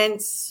some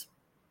sense.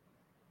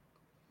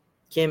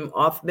 Kim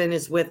Hoffman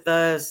is with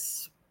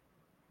us.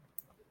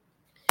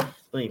 Let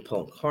me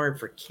pull a card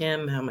for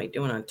Kim. How am I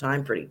doing on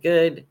time? Pretty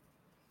good.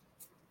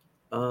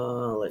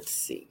 Let's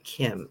see.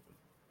 Kim.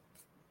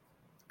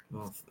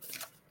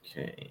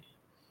 Okay.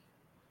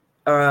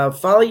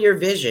 Follow your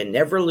vision.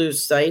 Never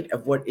lose sight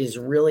of what is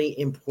really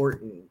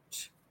important.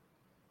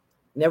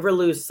 Never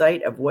lose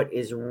sight of what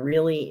is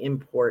really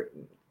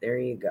important. There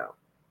you go.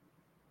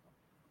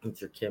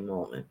 That's your Kim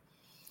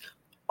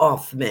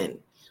Hoffman.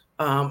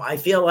 I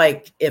feel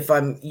like if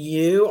I'm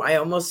you, I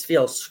almost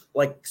feel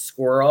like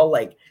squirrel.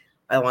 Like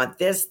I want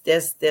this,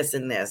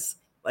 and this.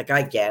 Like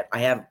I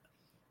have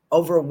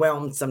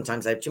overwhelmed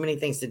sometimes. I have too many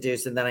things to do,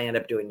 so then I end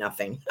up doing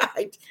nothing.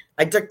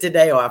 I took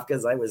today off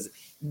because I was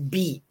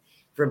beat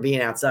from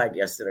being outside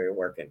yesterday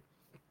working.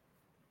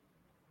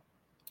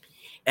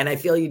 And I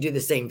feel you do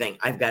the same thing.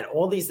 I've got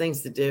all these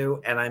things to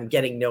do, and I'm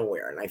getting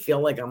nowhere. And I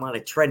feel like I'm on a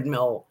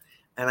treadmill,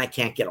 and I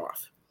can't get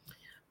off.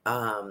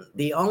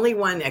 The only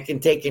one that can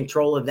take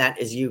control of that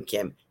is you,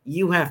 Kim.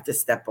 You have to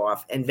step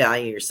off and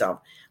value yourself.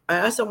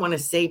 I also want to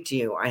say to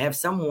you, I have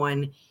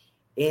someone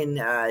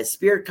in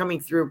spirit coming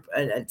through.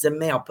 It's a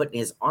male putting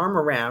his arm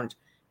around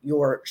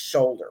your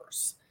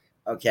shoulders.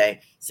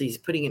 Okay. So he's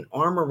putting an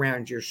arm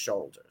around your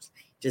shoulders,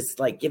 just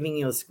like giving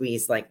you a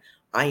squeeze. Like,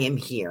 I am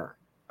here.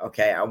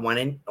 Okay. I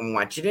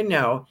want you to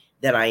know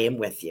that I am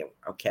with you.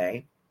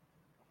 Okay.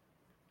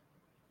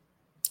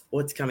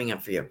 What's coming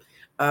up for you?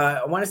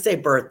 I want to say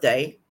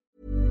birthday.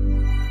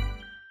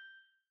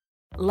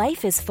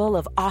 Life is full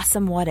of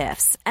awesome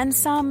what-ifs, and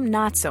some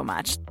not so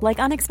much, like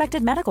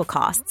unexpected medical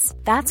costs.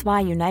 That's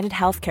why United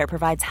Healthcare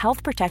provides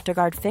Health Protector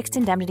Guard fixed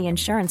indemnity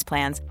insurance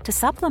plans to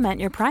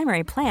supplement your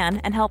primary plan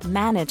and help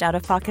manage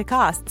out-of-pocket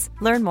costs.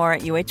 Learn more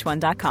at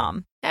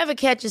uh1.com. Ever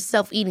catch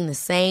yourself eating the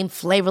same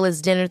flavorless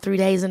dinner 3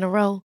 days in a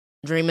row?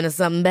 Dreaming of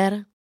something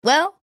better?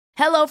 Well,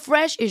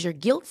 HelloFresh is your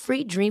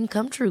guilt-free dream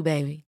come true,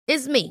 baby.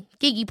 It's me,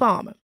 Keke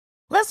Palmer.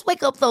 Let's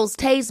wake up those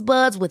taste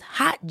buds with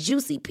hot,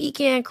 juicy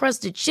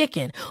pecan-crusted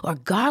chicken or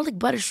garlic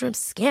butter shrimp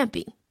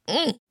scampi.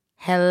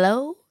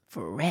 Hello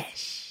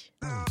Fresh.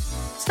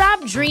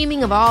 Stop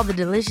dreaming of all the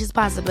delicious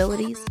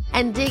possibilities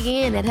and dig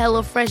in at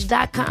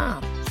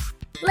HelloFresh.com.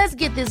 Let's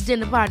get this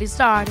dinner party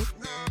started.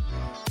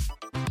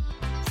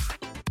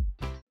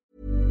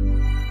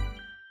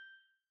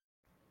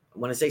 I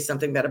want to say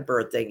something about a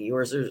birthday,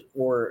 yours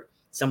or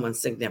someone's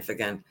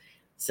significant,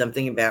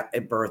 something about a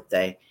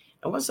birthday.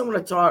 I want someone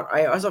to talk.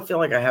 I also feel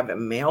like I have a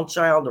male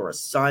child or a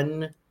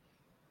son.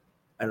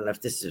 I don't know if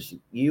this is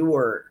you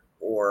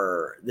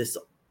or this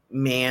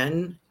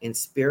man in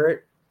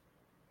spirit.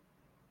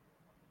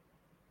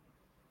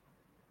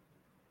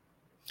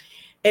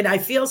 And I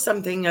feel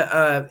something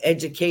of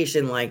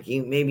education, like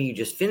maybe you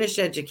just finished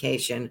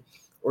education,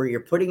 or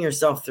you're putting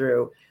yourself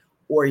through,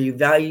 or you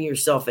value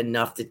yourself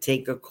enough to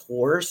take a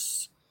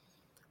course,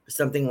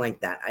 something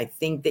like that. I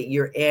think that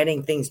you're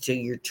adding things to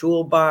your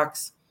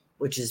toolbox,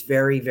 which is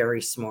very, very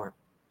smart.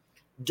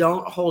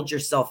 Don't hold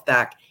yourself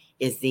back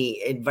is the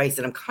advice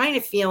that I'm kind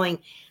of feeling,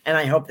 and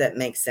I hope that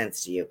makes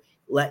sense to you.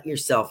 Let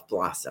yourself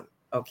blossom,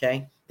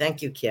 okay?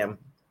 Thank you, Kim.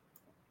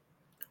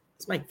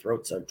 My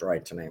throat's so dry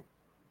tonight.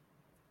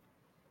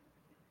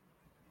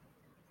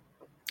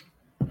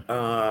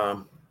 I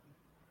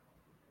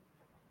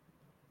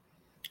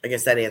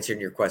guess that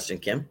answered your question,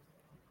 Kim.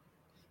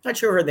 Not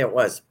sure who that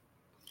was.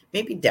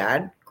 Maybe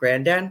dad,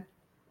 granddad.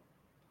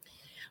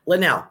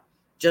 Linnell.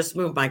 Just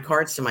moved my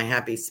cards to my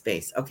happy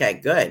space. Okay,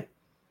 good.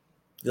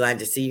 Glad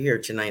to see you here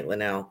tonight,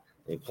 Linnell.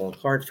 Let me pull a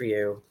card for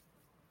you.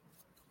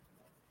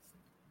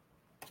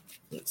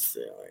 Let's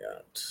see what I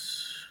got.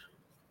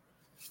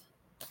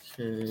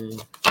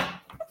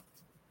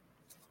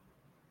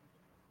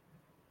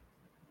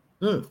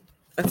 Okay.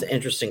 That's an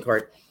interesting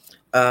card.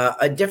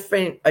 A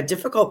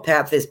difficult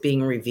path is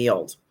being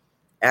revealed.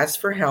 Ask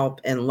for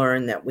help and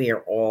learn that we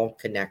are all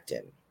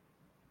connected.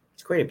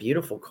 It's quite a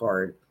beautiful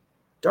card.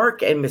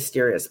 Dark and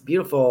mysterious.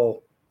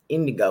 Beautiful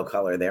indigo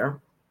color there.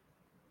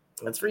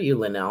 That's for you,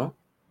 Linnell.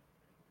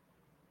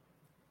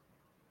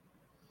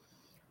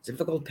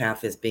 Difficult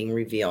path is being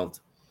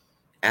revealed.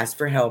 Ask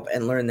for help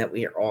and learn that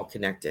we are all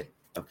connected.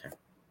 Okay.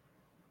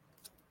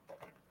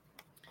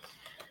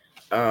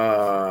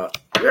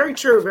 Very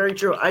true, very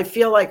true. I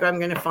feel like I'm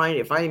going to find,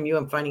 if I am you,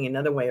 I'm finding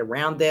another way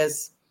around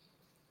this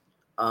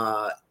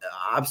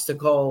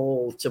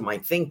obstacle to my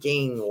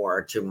thinking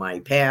or to my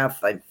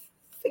path. I'm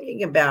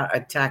thinking about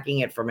attacking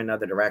it from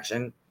another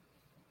direction.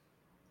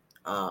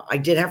 I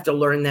did have to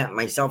learn that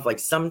myself. Like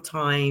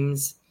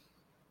sometimes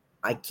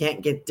I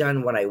can't get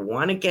done what I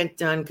want to get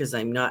done because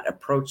I'm not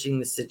approaching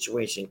the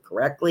situation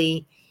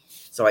correctly.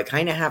 So I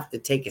kind of have to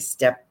take a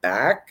step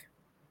back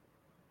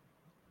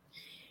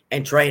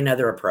and try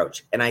another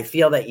approach. And I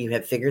feel that you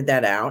have figured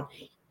that out.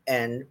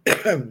 And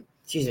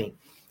excuse me,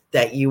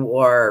 that you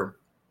are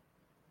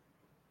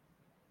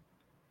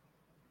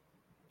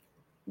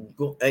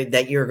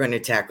that you're going to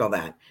tackle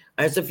that.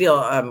 I also feel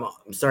I'm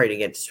sorry to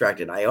get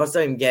distracted. I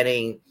also am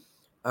getting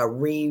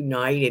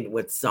reunited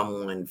with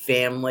someone,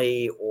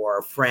 family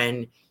or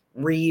friend,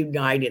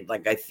 reunited.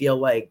 Like I feel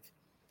like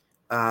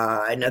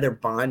another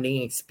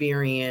bonding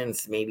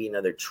experience, maybe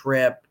another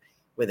trip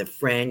with a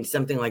friend,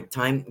 something like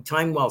time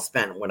well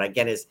spent. What I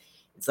get is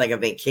it's like a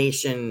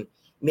vacation,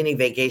 mini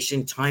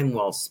vacation, time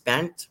well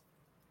spent.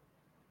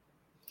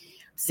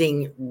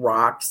 Seeing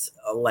rocks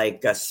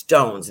like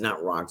stones,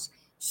 not rocks,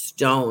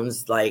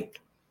 stones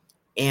like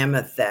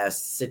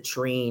amethyst,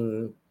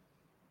 citrine,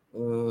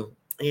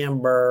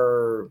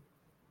 amber,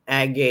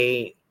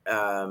 agate.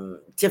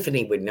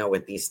 Tiffany would know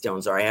what these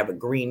stones are. I have a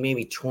green,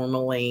 maybe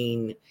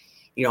tourmaline.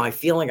 You know, I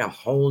feel like I'm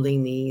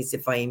holding these.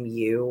 If I am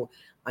you,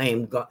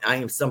 I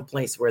am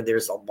someplace where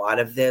there's a lot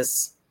of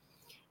this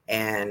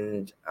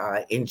and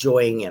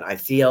enjoying it. I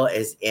feel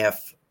as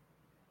if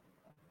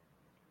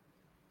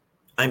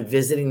I'm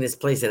visiting this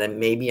place and then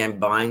maybe I'm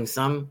buying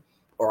some,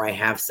 or I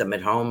have some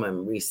at home.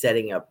 I'm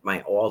resetting up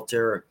my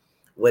altar,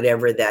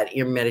 whatever that,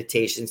 your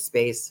meditation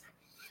space.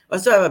 I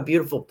also have a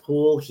beautiful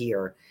pool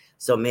here.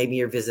 So maybe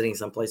you're visiting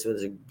someplace where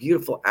there's a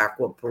beautiful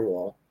aqua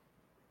pool.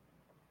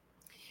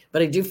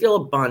 But I do feel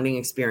a bonding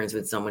experience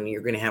with someone.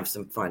 You're going to have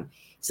some fun.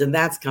 So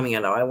that's coming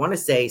out. I want to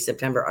say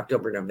September,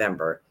 October,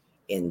 November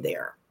in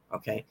there.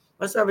 Okay.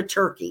 I also have a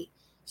turkey.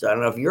 So I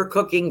don't know if you're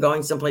cooking,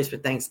 going someplace for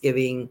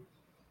Thanksgiving,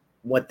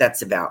 what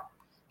that's about.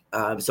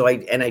 So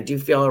I do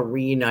feel a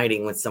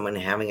reuniting with someone,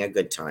 having a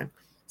good time.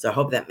 So I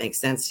hope that makes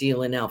sense to you,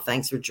 Linnell.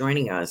 Thanks for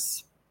joining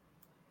us.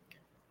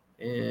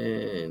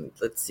 And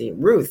let's see,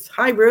 Ruth.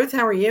 Hi, Ruth.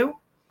 How are you?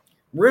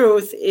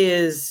 Ruth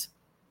is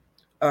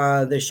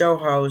the show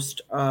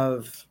host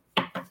of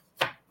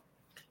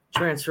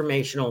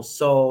Transformational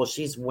Soul.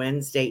 She's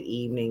Wednesday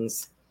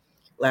evenings,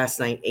 last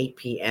night, 8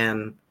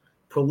 p.m.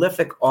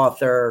 Prolific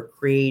author,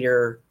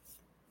 creator,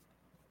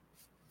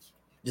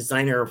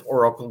 designer of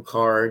oracle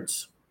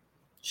cards.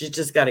 She's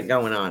just got it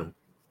going on.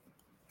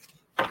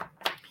 I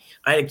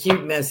had a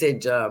cute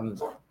message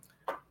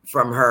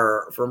from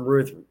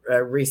Ruth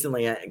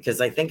recently,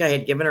 because I think I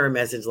had given her a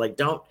message like,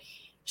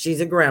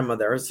 she's a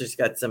grandmother, so she's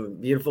got some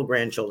beautiful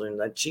grandchildren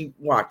that she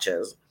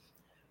watches.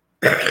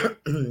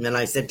 And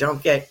I said,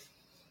 don't get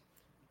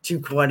too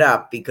caught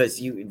up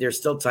because there's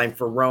still time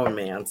for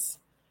romance.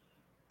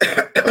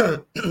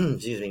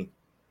 Excuse me.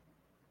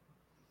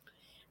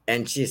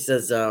 And she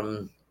says,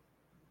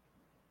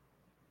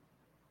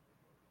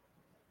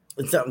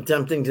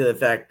 something to the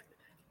fact,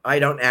 I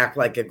don't act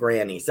like a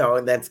granny. So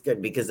that's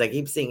good because I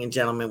keep seeing a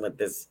gentleman with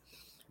this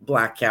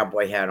black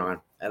cowboy hat on.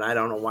 And I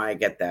don't know why I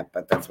get that,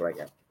 but that's what I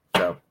get.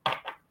 So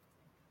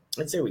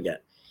let's see what we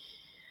get.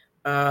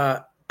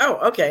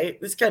 Okay.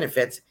 This kind of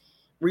fits.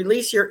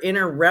 Release your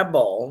inner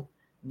rebel,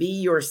 be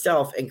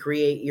yourself, and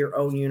create your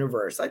own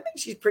universe. I think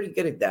she's pretty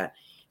good at that.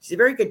 She's a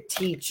very good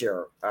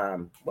teacher.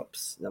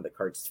 Whoops, another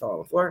card just fell on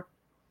the floor.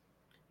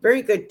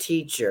 Very good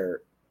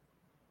teacher,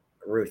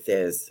 Ruth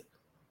is.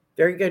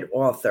 Very good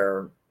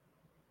author.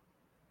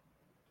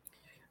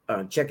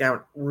 Check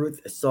out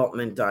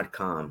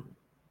ruthsaltman.com.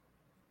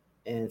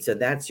 And so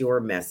that's your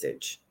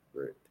message,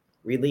 Ruth.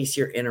 Release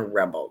your inner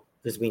rebel,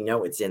 because we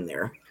know it's in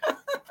there.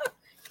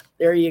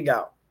 There you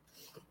go.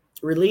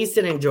 Release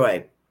and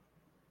enjoy.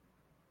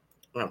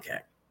 Okay.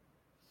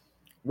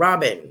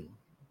 Robin's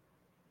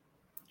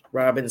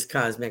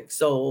Cosmic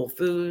Soul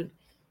Food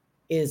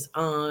is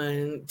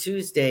on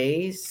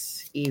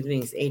Tuesdays,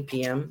 evenings, 8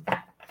 p.m.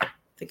 I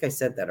think I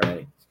said that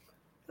already.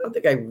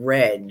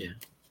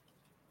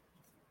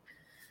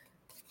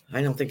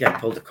 I don't think I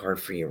pulled a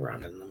card for you,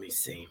 Robin. Let me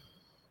see.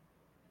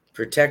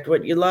 Protect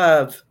what you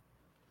love.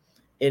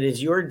 It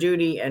is your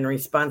duty and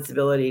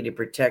responsibility to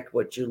protect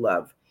what you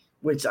love,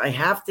 which I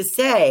have to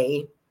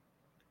say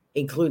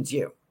includes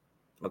you.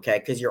 Okay?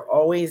 Because you're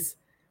always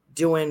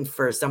doing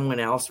for someone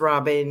else,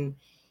 Robin,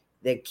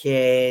 the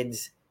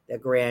kids, the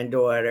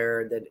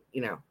granddaughter,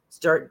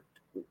 start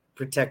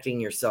protecting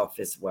yourself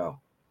as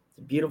well. It's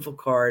a beautiful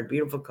card,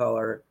 beautiful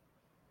color,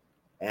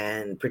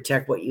 and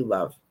protect what you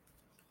love.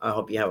 I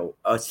hope you have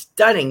a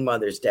stunning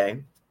Mother's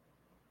Day.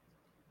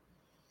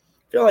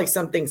 Feel like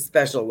something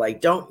special,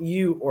 like don't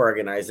you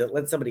organize it,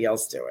 let somebody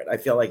else do it. I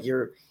feel like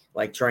you're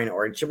like trying to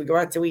organize. Should we go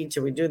out to eat?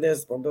 Should we do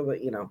this? Blah, blah,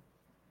 blah,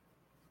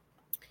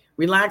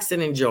 Relax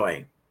and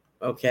enjoy.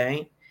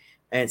 Okay.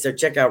 And so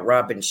check out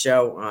Robin's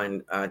show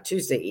on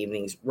Tuesday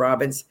evenings,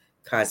 Robin's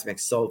Cosmic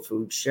Soul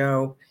Food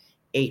Show,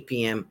 8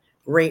 p.m.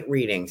 Great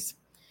readings.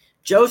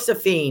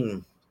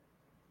 Josephine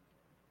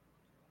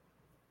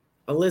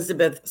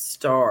Elizabeth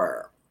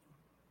Starr.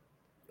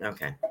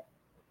 Okay. I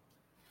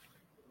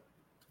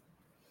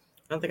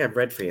don't think I've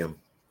read for you.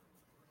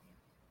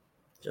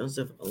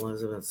 Joseph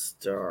Elizabeth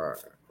Starr.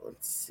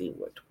 Let's see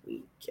what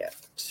we get.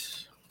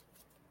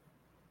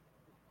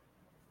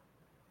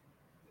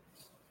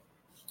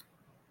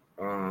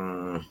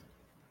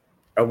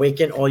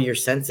 Awaken all your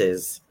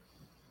senses.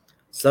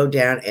 Slow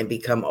down and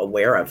become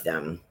aware of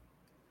them.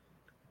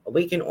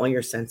 Awaken all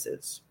your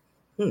senses.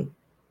 I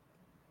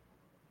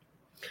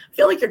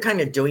feel like you're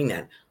kind of doing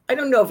that. I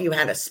don't know if you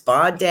had a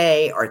spa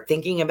day or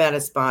thinking about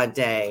a spa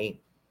day,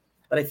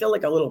 but I feel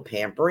like a little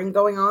pampering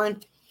going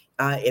on.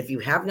 If you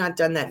have not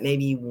done that,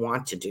 maybe you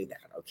want to do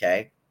that,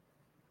 okay?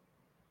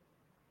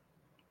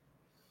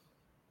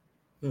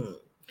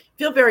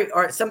 Feel very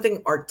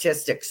something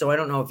artistic. So I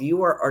don't know if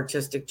you are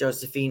artistic,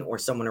 Josephine, or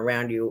someone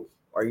around you,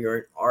 or you're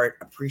an art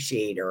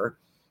appreciator,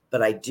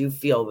 but I do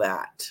feel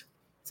that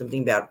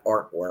something about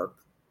artwork.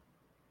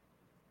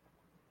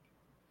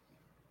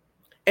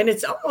 And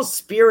it's almost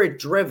spirit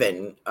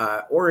driven,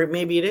 or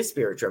maybe it is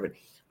spirit driven.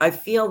 I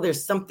feel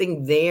there's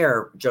something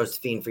there,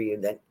 Josephine, for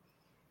you that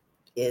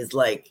is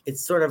like,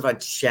 it's sort of a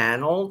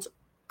channeled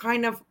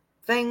kind of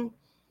thing.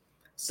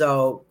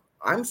 So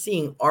I'm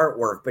seeing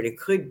artwork, but it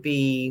could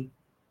be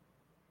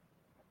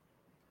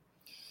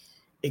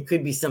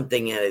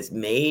something that is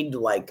made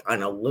like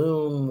on a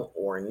loom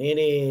or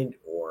knitted,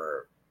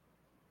 or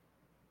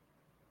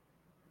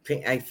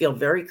I feel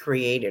very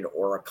created,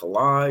 or a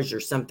collage or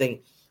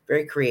something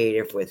very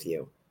creative with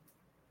you.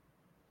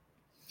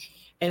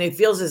 And it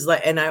feels as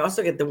like, and I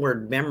also get the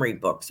word memory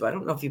book. So I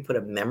don't know if you put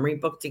a memory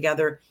book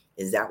together.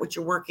 Is that what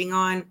you're working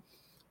on?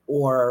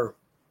 Or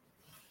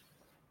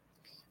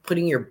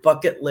putting your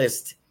bucket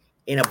list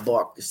in a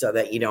book so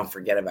that you don't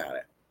forget about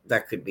it.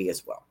 That could be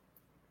as well.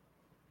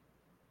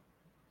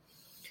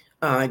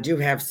 I do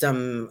have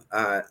some,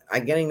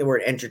 I'm getting the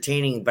word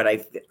entertaining, but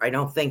I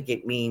don't think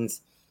it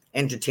means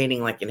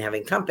entertaining like in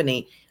having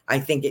company. I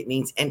think it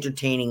means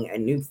entertaining a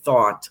new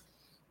thought,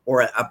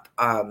 or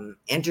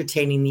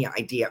entertaining the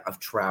idea of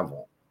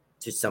travel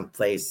to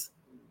someplace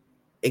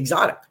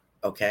exotic.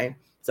 Okay.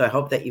 So I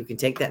hope that you can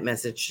take that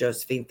message,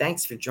 Josephine.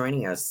 Thanks for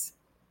joining us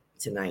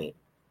tonight.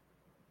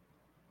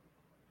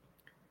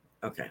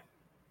 Okay.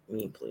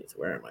 Me, please.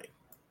 Where am I?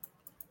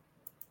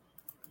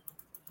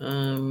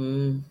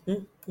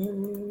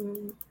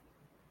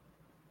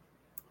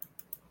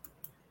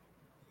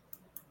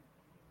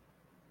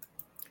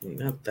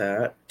 Not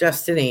that.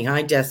 Destiny.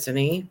 Hi,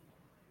 Destiny.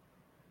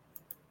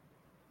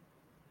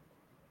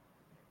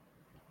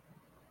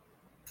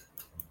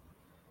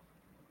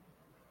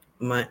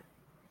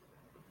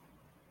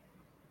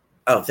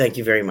 Oh, thank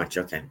you very much.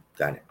 Okay,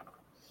 got it.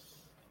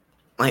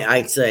 My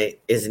eyesight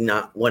is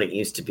not what it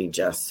used to be,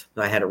 Jess.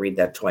 I had to read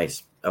that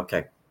twice.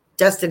 Okay.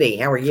 Destiny,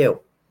 how are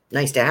you?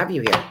 Nice to have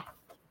you here.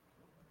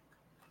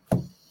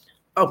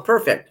 Oh,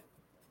 perfect.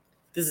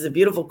 This is a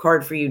beautiful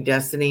card for you,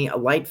 Destiny. A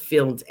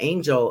light-filled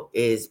angel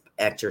is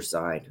at your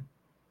side.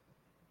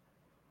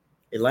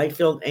 A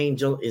light-filled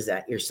angel is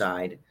at your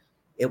side.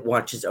 It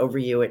watches over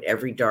you at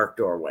every dark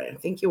doorway. I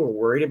think you were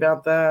worried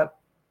about that.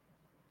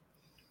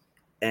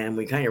 And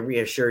we kind of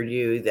reassured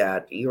you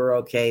that you're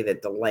okay,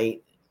 that the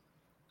light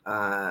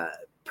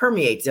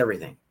permeates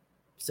everything.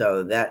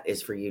 So that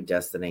is for you,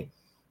 Destiny.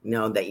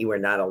 Know that you are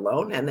not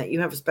alone and that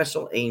you have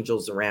special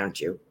angels around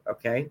you.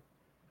 Okay.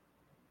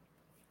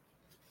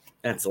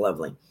 That's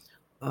lovely.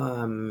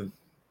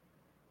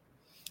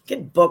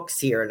 Get books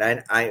here.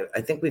 And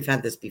I think we've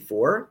had this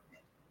before.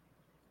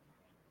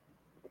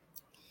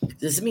 Does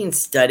this mean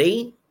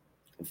study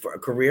for a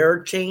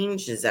career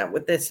change? Is that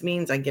what this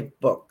means? I get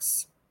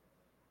books.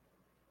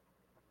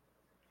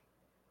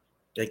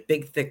 Like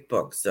big, thick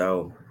books.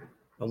 So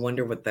I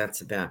wonder what that's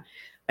about.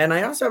 And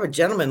I also have a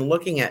gentleman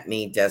looking at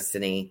me,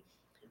 Destiny,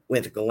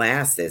 with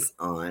glasses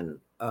on.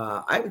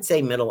 I would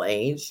say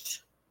middle-aged.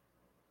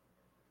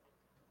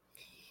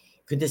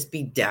 Could this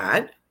be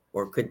dad,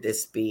 or could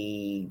this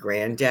be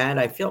granddad?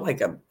 I feel like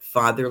a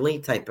fatherly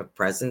type of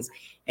presence.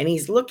 And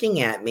he's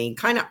looking at me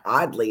kind of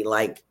oddly,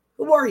 like,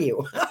 who are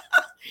you?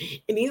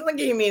 And he's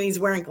looking at me and he's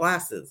wearing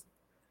glasses.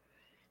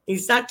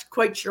 He's not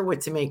quite sure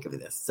what to make of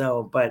this.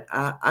 So, but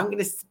I'm going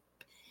to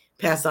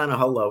pass on a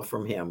hello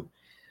from him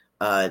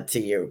to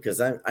you,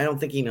 because I don't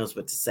think he knows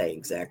what to say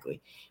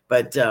exactly.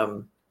 But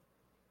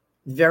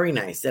very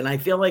nice. And I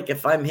feel like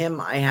if I'm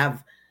him,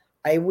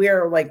 I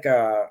wear like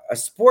a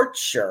sports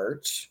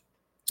shirt,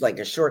 like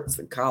a short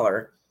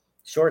collar,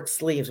 short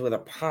sleeves with a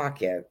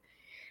pocket,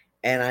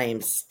 and I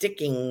am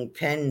sticking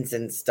pens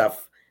and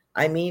stuff.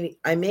 I mean,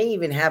 I may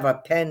even have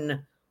a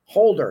pen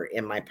holder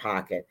in my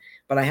pocket,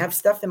 but I have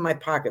stuff in my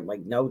pocket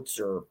like notes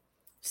or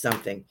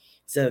something.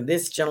 So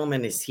this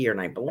gentleman is here,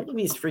 and I believe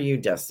he's for you,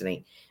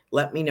 Destiny.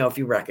 Let me know if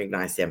you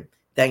recognize him.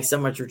 Thanks so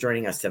much for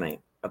joining us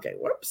tonight. Okay,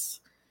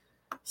 whoops.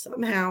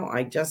 Somehow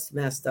I just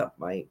messed up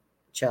my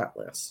chat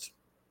list.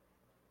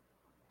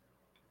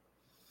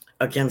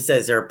 Kim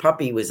says their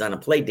puppy was on a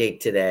play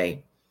date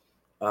today.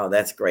 Oh,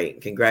 that's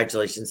great.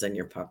 Congratulations on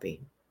your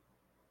puppy.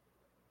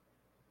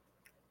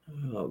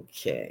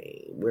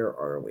 Okay, where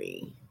are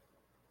we?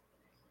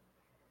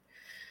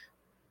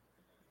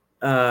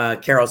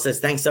 Carol says,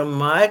 thanks so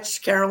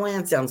much, Carol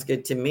Ann. Sounds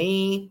good to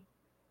me.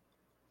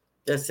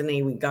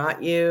 Destiny, we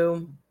got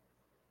you.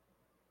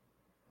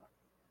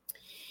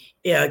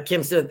 Yeah,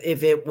 Kim said,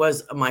 if it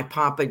was my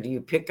papa, do you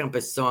pick up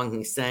a song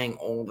he sang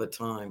all the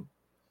time?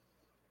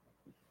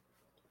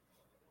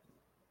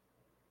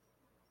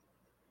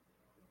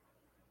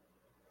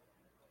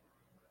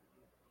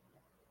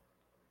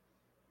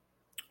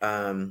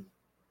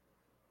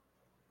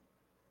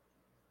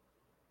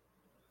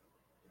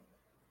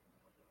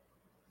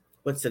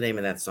 What's the name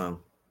of that song?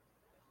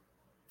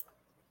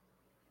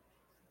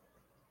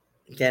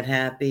 Get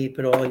happy,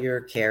 put all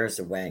your cares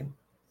away.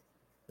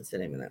 What's the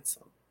name of that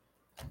song?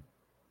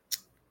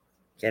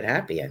 Get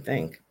happy, I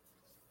think.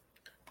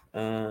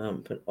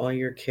 Put all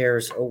your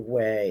cares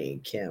away,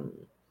 Kim.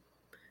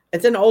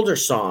 It's an older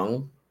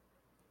song.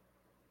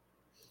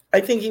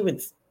 I think he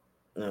would.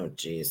 Oh,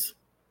 geez.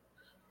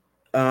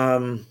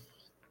 This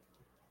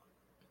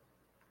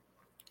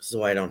is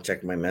why I don't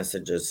check my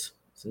messages.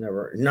 It's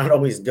not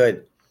always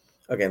good.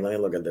 Okay, let me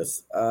look at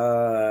this.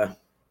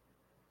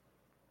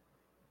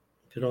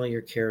 Put all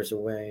your cares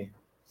away.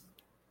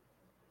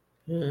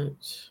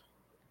 Put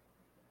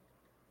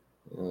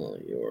all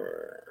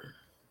your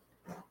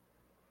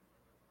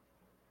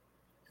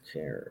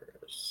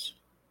cares.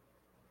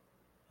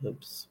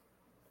 Oops.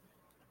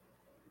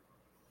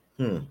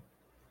 Put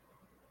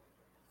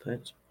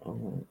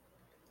all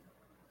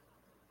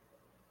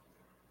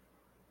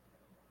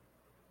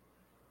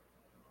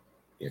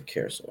your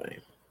cares away.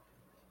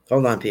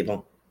 Hold on,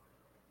 people.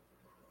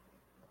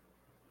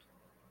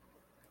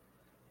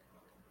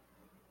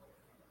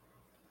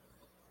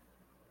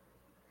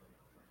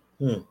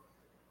 No,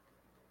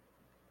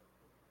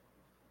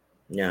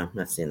 I'm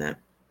not seeing that.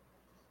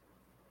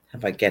 How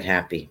about get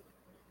happy?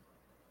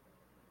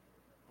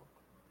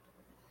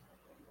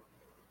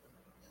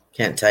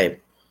 Can't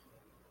type.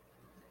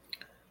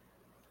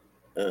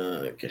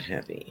 Get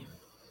happy.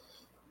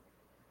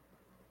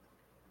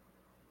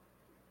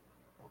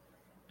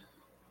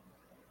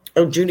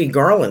 Oh, Judy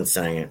Garland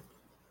sang it.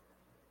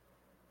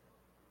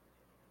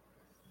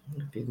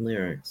 Happy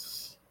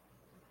lyrics.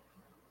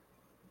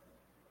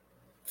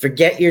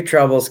 Forget your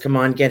troubles. Come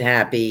on, get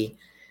happy.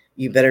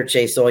 You better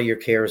chase all your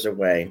cares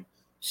away.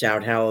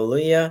 Shout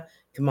hallelujah.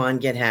 Come on,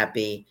 get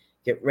happy.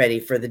 Get ready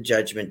for the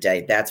judgment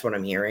day. That's what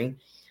I'm hearing.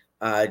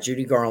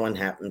 Judy Garland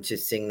happened to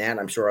sing that.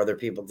 I'm sure other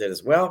people did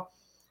as well.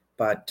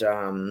 But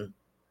I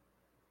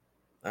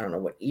don't know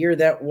what year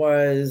that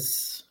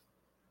was.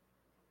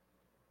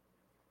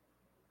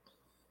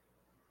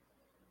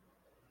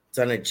 It's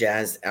on a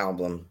jazz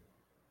album.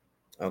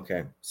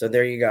 Okay, so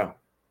there you go.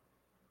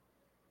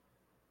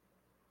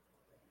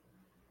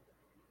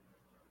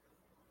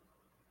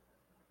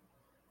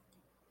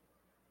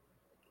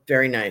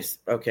 Very nice.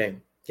 Okay,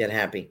 get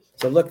happy.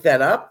 So look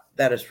that up.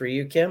 That is for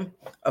you, Kim.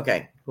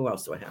 Okay, who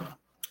else do I have?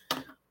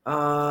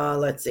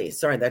 Let's see.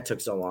 Sorry, that took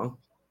so long.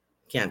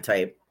 Can't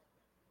type.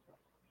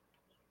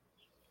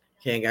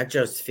 Okay, I got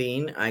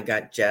Josephine. I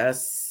got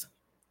Jess.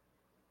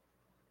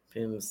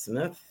 Kim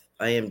Smith.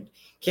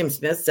 Kim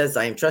Smith says,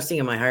 I am trusting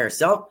in my higher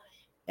self.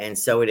 And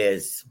so it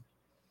is.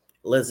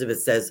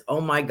 Elizabeth says,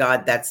 oh my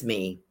God, that's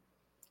me.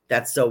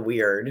 That's so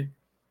weird.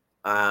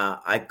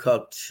 I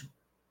cooked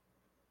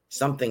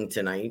something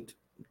tonight.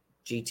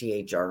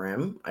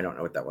 GTHRM. I don't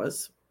know what that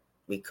was.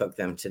 We cooked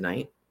them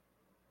tonight.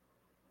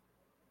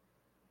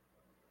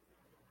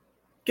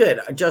 Good.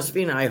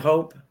 Josephine, I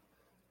hope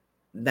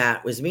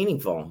that was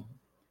meaningful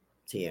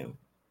to you.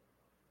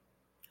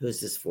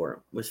 Who's this for?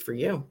 It was for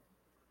you.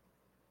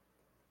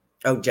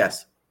 Oh,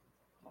 Jess.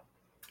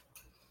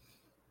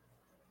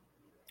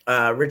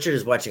 Richard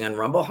is watching on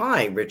Rumble.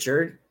 Hi,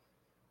 Richard.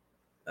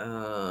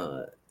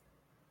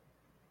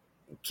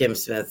 Kim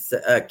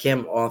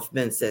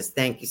Hoffman says,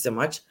 thank you so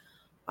much.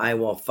 I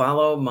will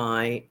follow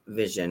my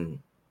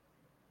vision.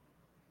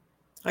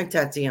 Hi,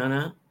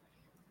 Tatiana.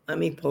 Let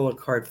me pull a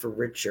card for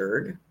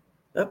Richard.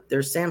 Oh,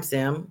 there's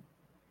Sam.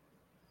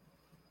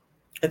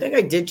 I think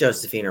I did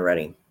Josephine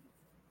already.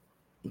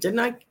 Didn't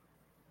I?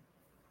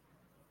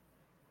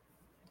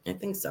 I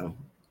think so.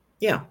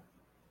 Yeah.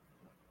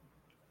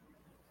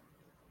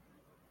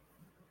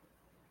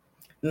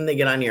 Then they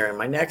get on here.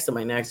 Am I next?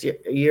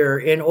 You're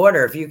in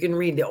order. If you can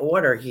read the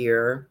order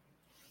here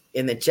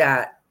in the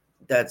chat,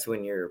 that's where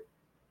you're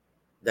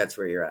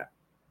at.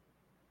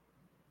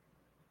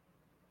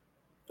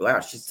 Wow,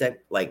 she sent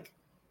like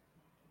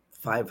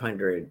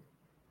 500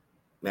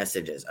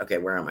 messages. Okay,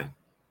 where am I?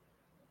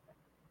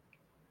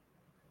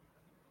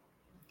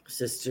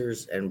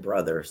 Sisters and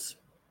brothers.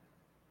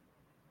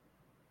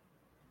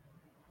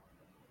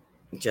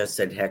 Just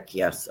said heck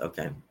yes.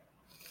 Okay.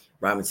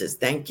 Robin says,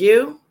 thank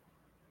you.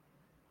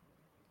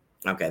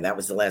 Okay, that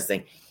was the last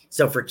thing.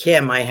 So for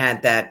Kim, I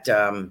had that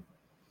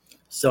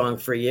song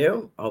for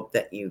you. I hope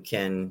that you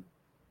can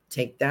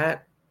take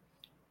that.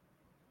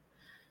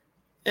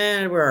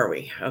 And where are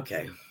we?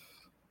 Okay.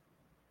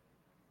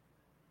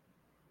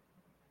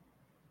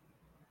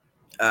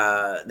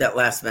 That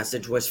last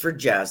message was for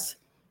Jess.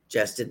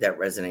 Jess, did that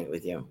resonate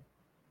with you?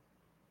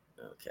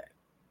 Okay.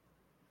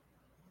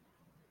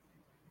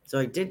 So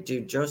I did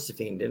do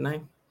Josephine, didn't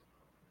I?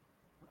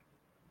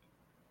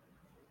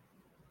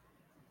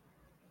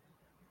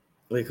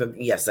 We cooked.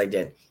 Yes, I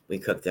did. We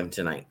cooked them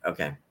tonight.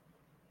 Okay.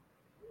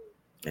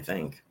 I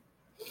think.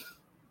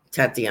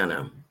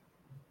 Tatiana.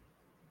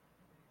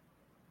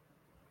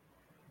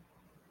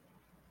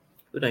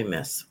 Who'd I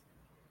miss?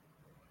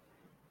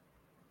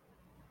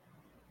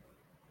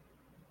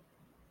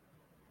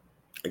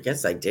 I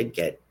guess I did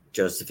get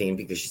Josephine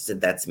because she said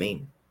that's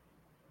me.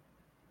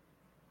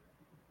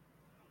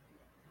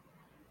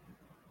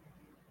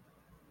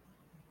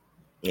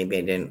 Maybe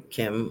I didn't.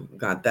 Kim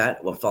got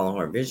that. We'll follow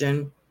her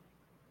vision.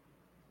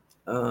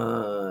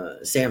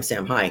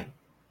 Sam, hi.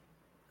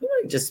 Who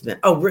did I just met?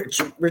 Oh,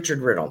 Richard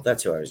Riddle.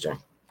 That's who I was doing.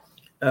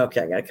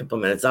 Okay, I got a couple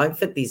of minutes. I'll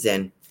fit these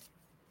in.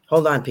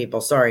 Hold on, people.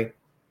 Sorry.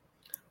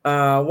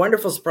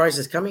 Wonderful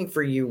surprises coming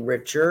for you,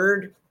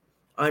 Richard,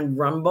 on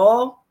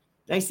Rumble.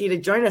 Nice of you to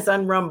join us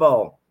on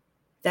Rumble.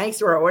 Thanks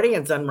to our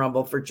audience on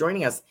Rumble for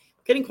joining us.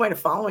 Getting quite a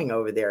following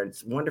over there.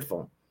 It's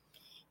wonderful.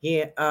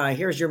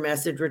 Here's your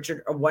message,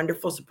 Richard. A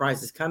wonderful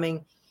surprise is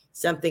coming.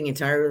 Something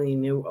entirely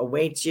new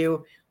awaits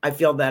you. I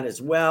feel that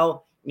as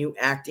well. New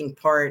acting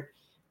part,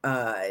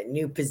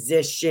 new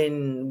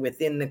position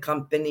within the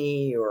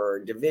company or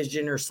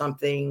division or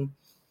something.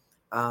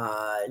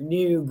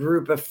 New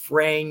group of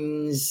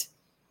friends.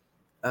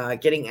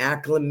 Getting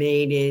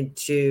acclimated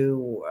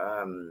to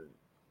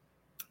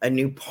a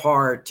new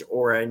part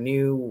or a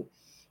new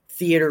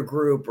theater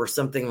group or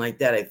something like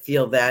that. I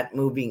feel that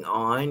moving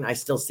on. I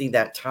still see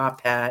that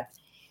top hat.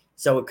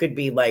 So it could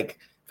be like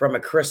from A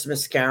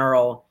Christmas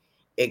Carol.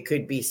 It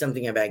could be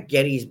something about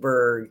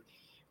Gettysburg.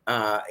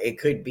 It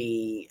could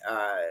be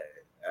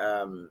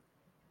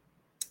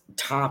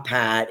top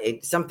hat.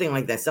 Something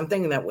like that.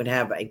 Something that would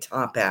have a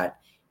top hat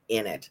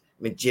in it.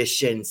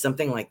 Magician,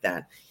 something like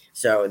that.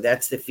 So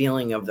that's the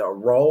feeling of the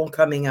role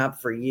coming up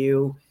for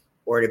you,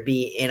 or to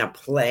be in a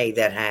play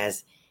that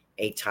has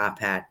a top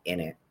hat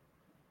in it.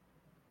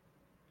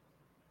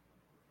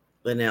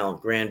 Linnell,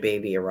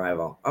 grandbaby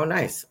arrival. Oh,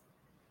 nice.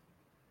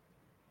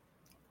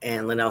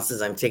 And Linnell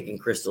says, I'm taking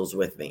crystals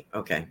with me.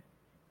 Okay.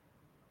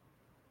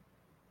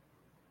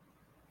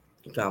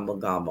 Gobble,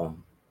 gobble.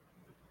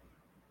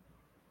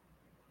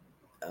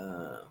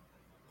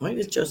 Why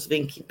does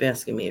Josephine keep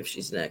asking me if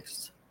she's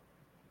next?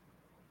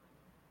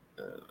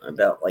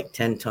 About like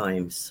 10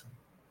 times.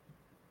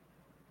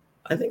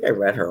 I think I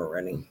read her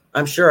already.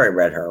 I'm sure I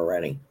read her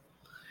already.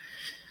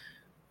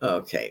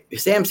 Okay.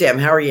 Sam,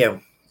 how are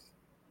you?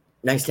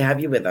 Nice to have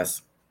you with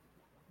us.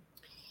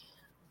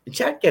 The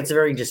chat gets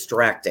very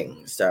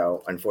distracting,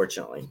 so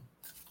unfortunately,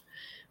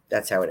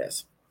 that's how it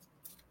is.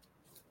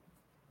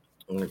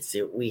 Let's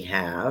see what we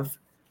have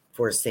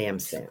for Sam.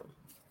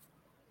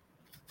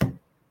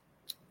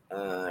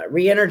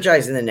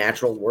 Re-energize in the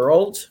natural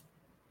world.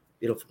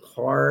 Beautiful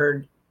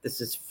card.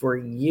 This is for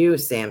you,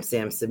 Sam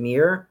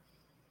Samir.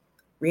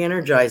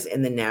 Re-energize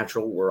in the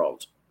natural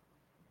world.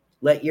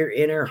 Let your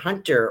inner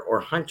hunter or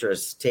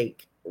huntress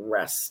take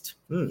rest.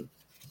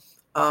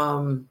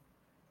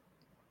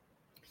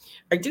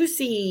 I do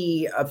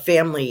see a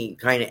family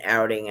kind of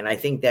outing, and I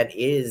think that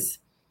is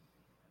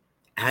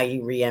how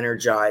you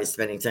re-energize,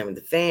 spending time with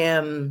the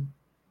fam.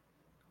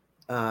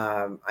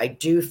 I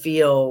do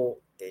feel,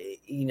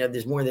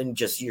 there's more than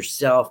just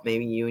yourself,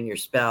 maybe you and your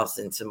spouse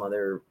and some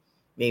other,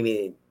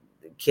 maybe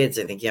kids.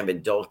 I think you have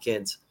adult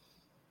kids.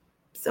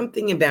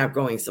 Something about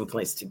going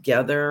someplace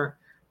together.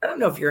 I don't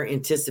know if you're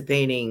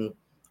anticipating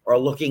or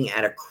looking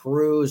at a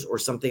cruise or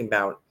something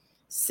about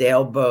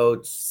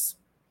sailboats.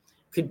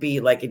 Could be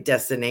like a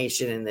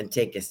destination and then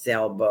take a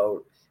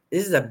sailboat.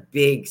 This is a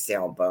big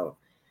sailboat,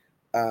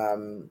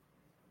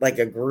 like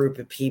a group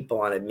of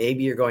people on it.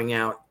 Maybe you're going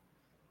out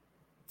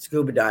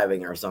scuba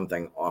diving or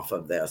something off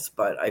of this,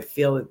 but I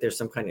feel that there's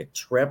some kind of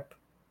trip,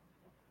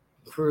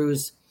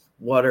 cruise,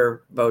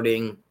 water,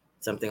 boating,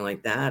 something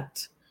like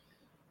that.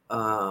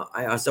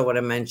 I also want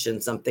to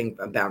mention something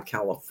about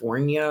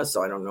California,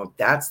 so I don't know if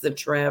that's the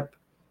trip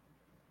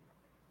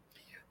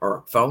or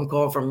a phone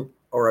call from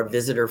or a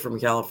visitor from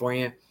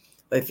California.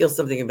 But I feel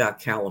something about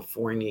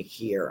California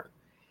here.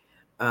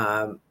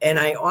 And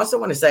I also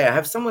want to say, I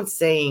have someone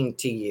saying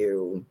to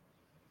you,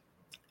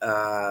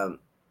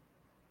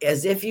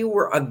 as if you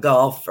were a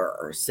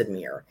golfer,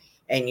 Samir,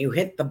 and you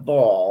hit the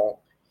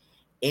ball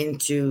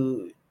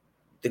into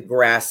the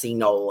grassy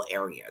knoll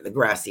area, the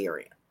grassy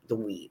area, the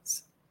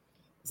weeds.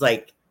 It's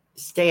like,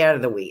 stay out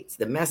of the weeds.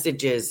 The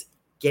message is,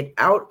 get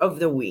out of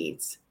the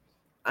weeds.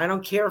 I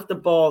don't care if the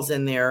ball's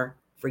in there.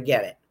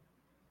 Forget it.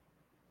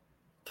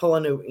 Pull a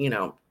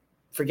new,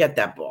 forget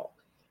that ball.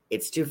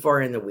 It's too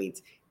far in the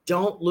weeds.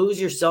 Don't lose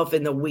yourself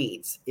in the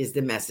weeds is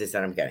the message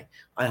that I'm getting.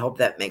 I hope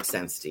that makes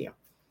sense to you.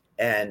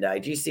 And I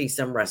do see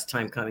some rest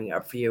time coming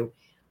up for you.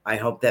 I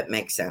hope that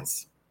makes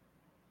sense.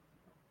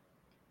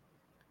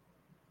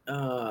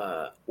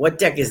 What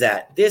deck is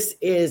that? This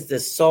is the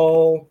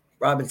Soul.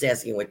 Robin's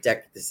asking what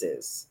deck this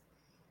is.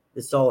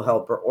 The Soul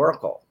Helper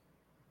Oracle.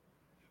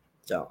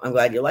 So I'm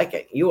glad you like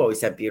it. You always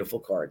have beautiful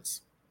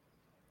cards.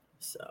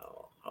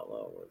 So,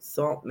 hello,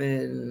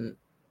 Saltman.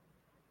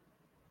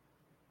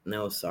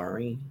 No,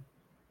 sorry.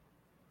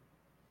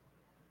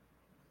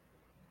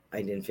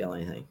 I didn't feel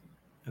anything.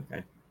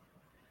 Okay.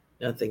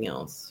 Nothing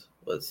else.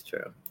 was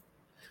true.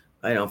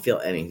 I don't feel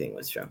anything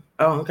was true.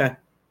 Oh, okay.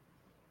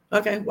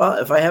 Okay, well,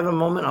 if I have a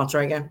moment, I'll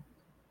try again.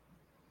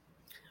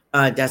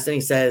 Destiny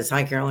says,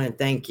 hi, Carolyn.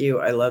 Thank you.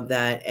 I love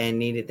that and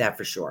needed that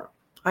for sure.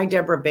 Hi,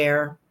 Deborah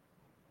Bear.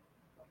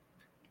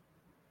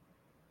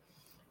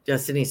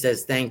 Destiny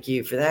says, thank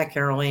you for that,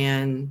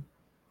 Carolyn.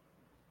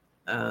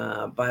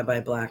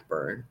 Bye-bye,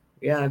 Blackbird.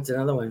 Yeah, that's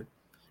another one.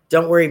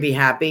 Don't worry, be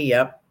happy.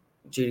 Yep.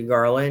 Judy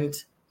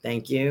Garland.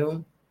 Thank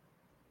you.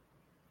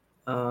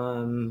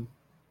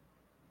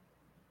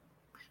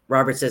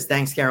 Robert says,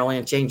 thanks,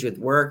 Carolyn. Change with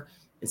work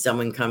and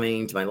someone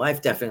coming into my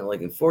life. Definitely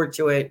looking forward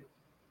to it.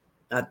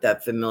 Not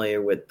that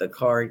familiar with the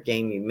card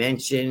game you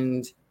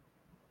mentioned.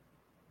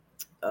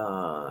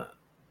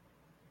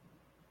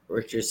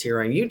 Richard's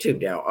here on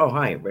YouTube now. Oh,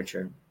 hi,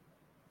 Richard.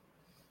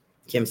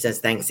 Kim says,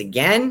 thanks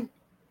again.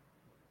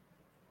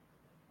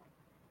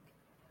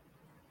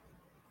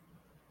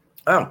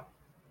 Oh.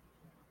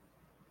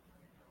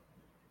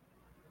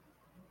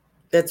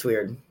 That's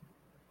weird.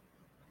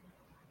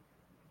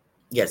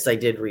 Yes, I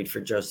did read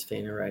for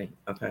Josephine already.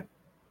 Okay.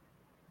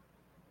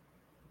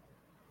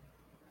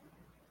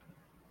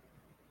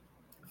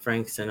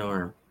 Frank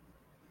Sinatra.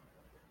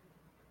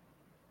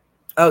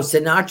 Oh,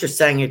 Sinatra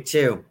sang it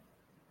too.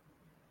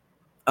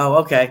 Oh,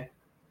 okay.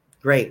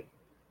 Great.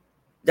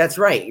 That's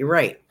right. You're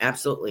right.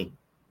 Absolutely.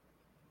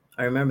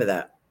 I remember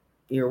that.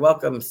 You're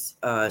welcome,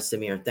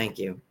 Samir. Thank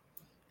you.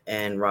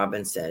 And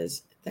Robin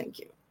says, thank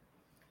you.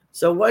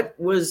 So what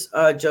was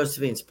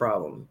Josephine's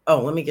problem?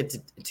 Oh, let me get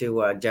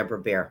to Deborah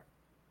Bear.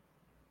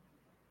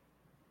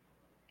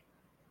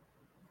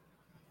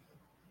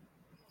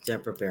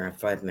 Deborah Bear in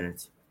 5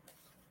 minutes.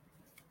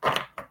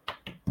 I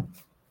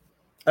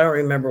don't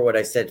remember what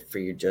I said for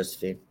you,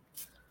 Josephine.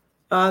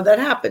 That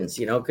happens.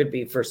 You know, it could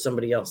be for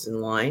somebody else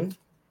in line.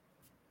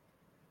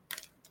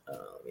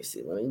 Let me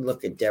see. Let me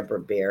look at Deborah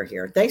Bear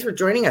here. Thanks for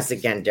joining us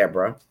again,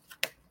 Deborah.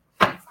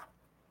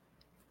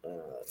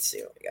 Let's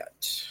see what we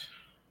got.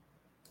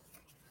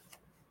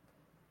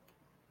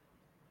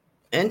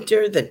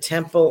 Enter the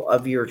temple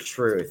of your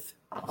truth.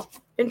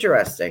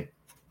 Interesting.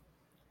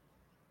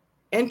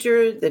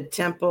 Enter the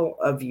temple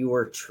of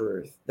your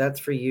truth. That's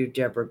for you,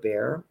 Deborah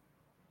Bear.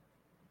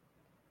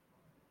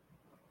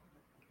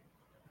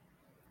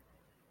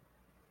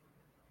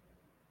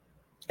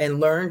 And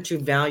learn to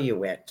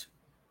value it.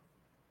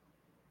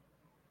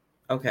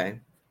 Okay.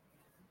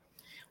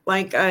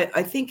 Like,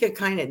 I think it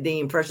kind of, the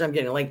impression I'm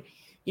getting, like,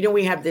 you know,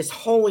 we have this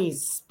holy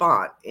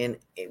spot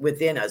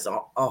within us,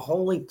 a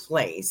holy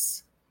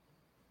place,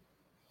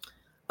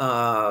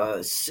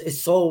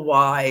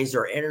 soul-wise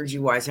or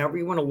energy-wise, however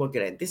you want to look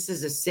at it. This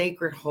is a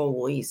sacred,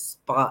 holy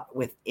spot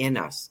within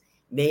us.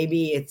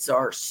 Maybe it's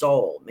our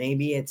soul.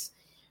 Maybe it's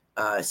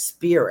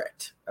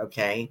spirit,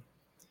 okay?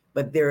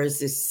 But there is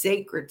this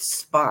sacred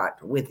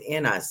spot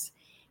within us.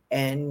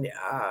 And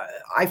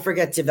I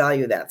forget to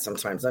value that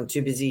sometimes. I'm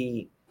too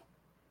busy,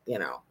 you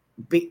know,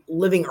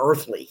 living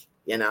earthly,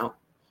 you know.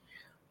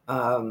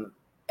 And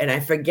I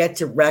forget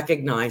to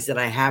recognize that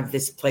I have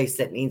this place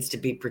that needs to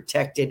be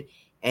protected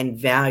and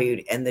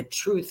valued. And the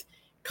truth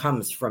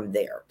comes from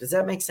there. Does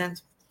that make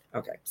sense?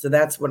 Okay. So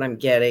that's what I'm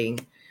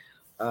getting.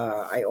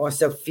 I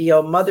also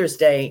feel Mother's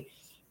Day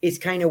is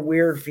kind of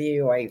weird for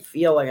you. I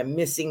feel like I'm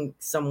missing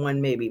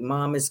someone. Maybe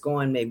mom is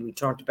gone. Maybe we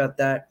talked about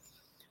that.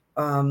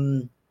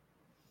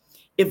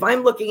 If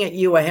I'm looking at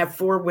you, I have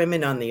 4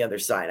 women on the other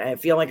side. I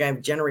feel like I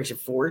have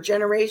 4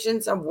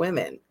 generations of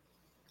women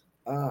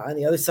on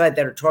the other side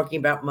that are talking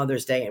about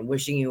Mother's Day and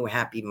wishing you a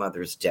happy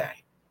Mother's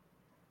Day.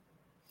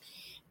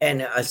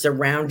 And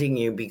surrounding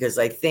you, because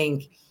I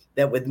think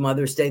that with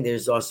Mother's Day,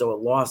 there's also a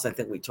loss. I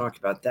think we talked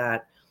about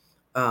that.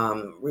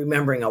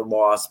 Remembering a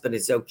loss, but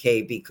it's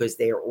okay because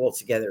they are all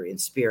together in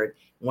spirit.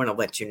 I want to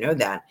let you know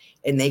that.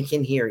 And they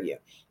can hear you.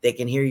 They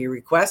can hear your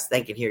requests.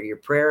 They can hear your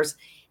prayers.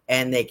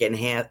 And they can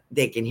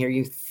hear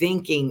you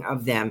thinking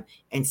of them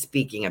and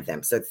speaking of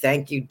them. So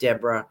thank you,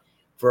 Deborah,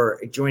 for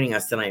joining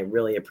us tonight. I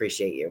really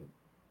appreciate you.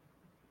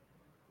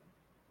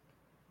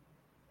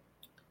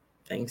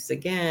 Thanks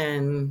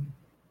again.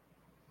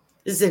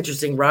 This is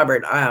interesting,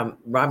 Robert.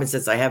 Robin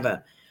says, I have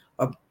a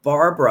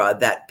Barbara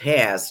that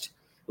passed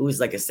who was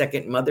like a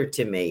second mother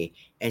to me,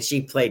 and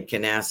she played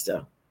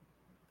canasta.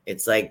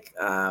 It's like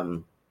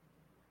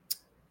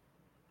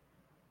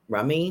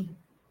rummy.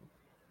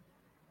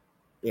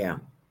 Yeah.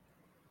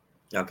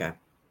 Okay.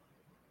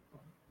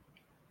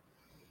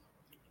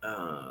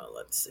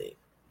 Let's see.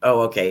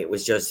 Oh, okay. It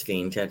was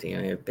Josephine.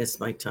 Tatiana. I missed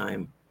my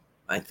time,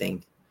 I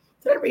think.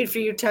 Did I read for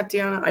you,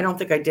 Tatiana? I don't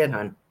think I did,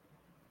 hon.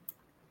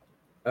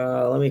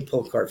 Let me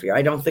pull a card for you.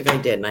 I don't think I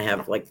did, and I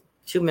have like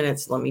 2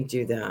 minutes. Let me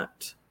do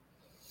that.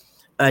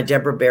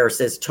 Deborah Bear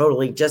says,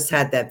 totally. Just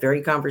had that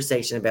very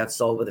conversation about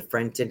soul with a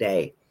friend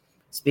today.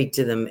 Speak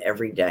to them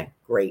every day.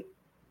 Great.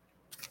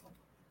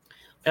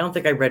 I don't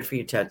think I read for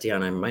you,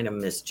 Tatiana. I might have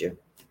missed you.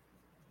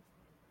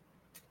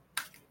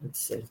 Let's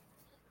see.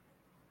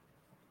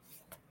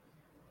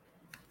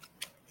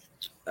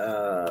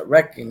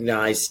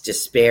 Recognize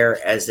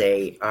despair as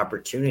a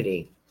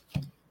opportunity.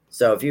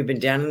 So if you've been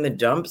down in the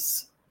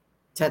dumps,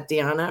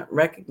 Tatiana,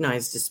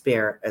 recognize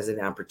despair as an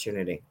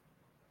opportunity.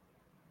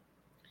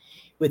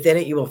 Within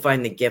it, you will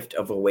find the gift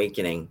of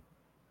awakening.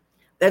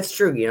 That's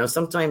true. You know,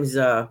 sometimes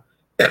kind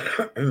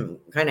of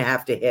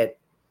have to hit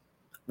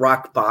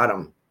rock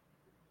bottom.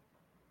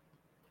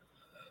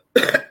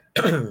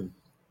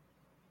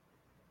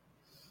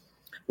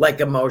 Like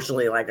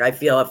emotionally, like I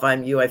feel if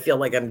I'm you, I feel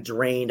like I'm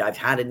drained. I've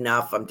had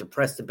enough. I'm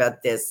depressed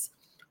about this.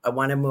 I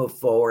want to move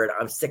forward.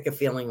 I'm sick of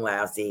feeling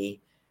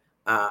lousy.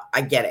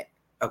 I get it.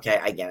 Okay,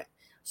 I get it.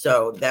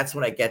 So that's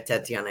what I get,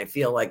 Tatiana. I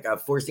feel like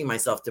forcing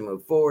myself to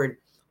move forward.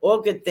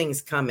 All good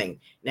things coming.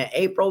 Now,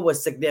 April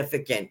was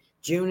significant.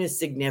 June is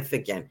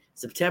significant.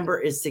 September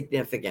is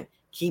significant.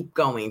 Keep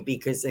going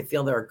because I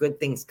feel there are good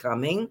things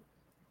coming.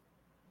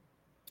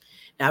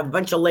 Now, a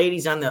bunch of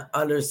ladies on the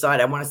other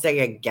side. I want to say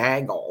a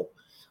gaggle,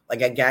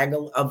 like a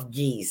gaggle of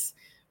geese.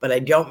 But I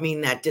don't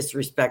mean that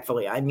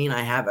disrespectfully. I mean,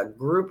 I have a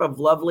group of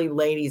lovely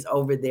ladies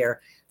over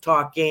there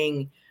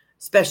talking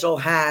special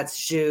hats,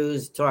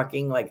 shoes,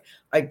 talking like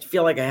I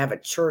feel like I have a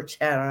church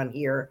hat on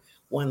here.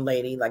 One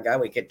lady, like I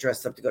would get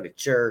dressed up to go to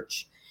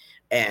church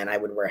and I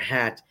would wear a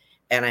hat.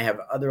 And I have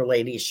other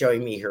ladies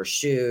showing me her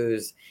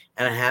shoes.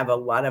 And I have a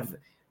lot of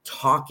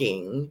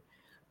talking.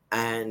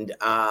 And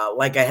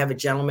like I have a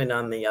gentleman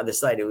on the other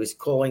side who is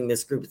calling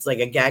this group. It's like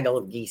a gaggle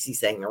of geese. He's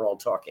saying they're all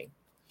talking.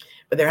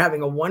 But they're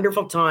having a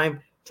wonderful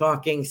time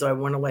talking. So I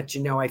want to let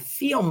you know I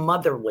feel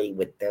motherly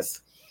with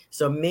this.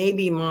 So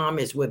maybe mom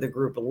is with a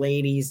group of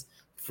ladies,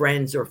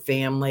 friends or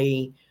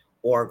family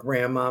or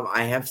grandma.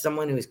 I have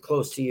someone who is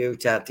close to you,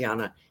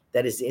 Tatiana,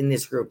 that is in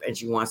this group. And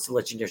she wants to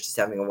let you know she's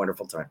having a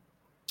wonderful time.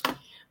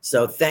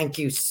 So thank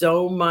you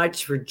so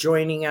much for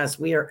joining us.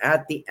 We are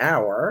at the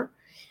hour.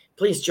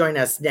 Please join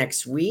us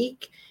next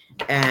week.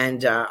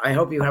 And I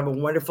hope you have a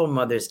wonderful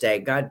Mother's Day.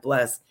 God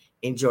bless.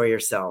 Enjoy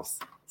yourselves.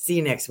 See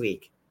you next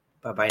week.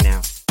 Bye-bye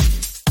now.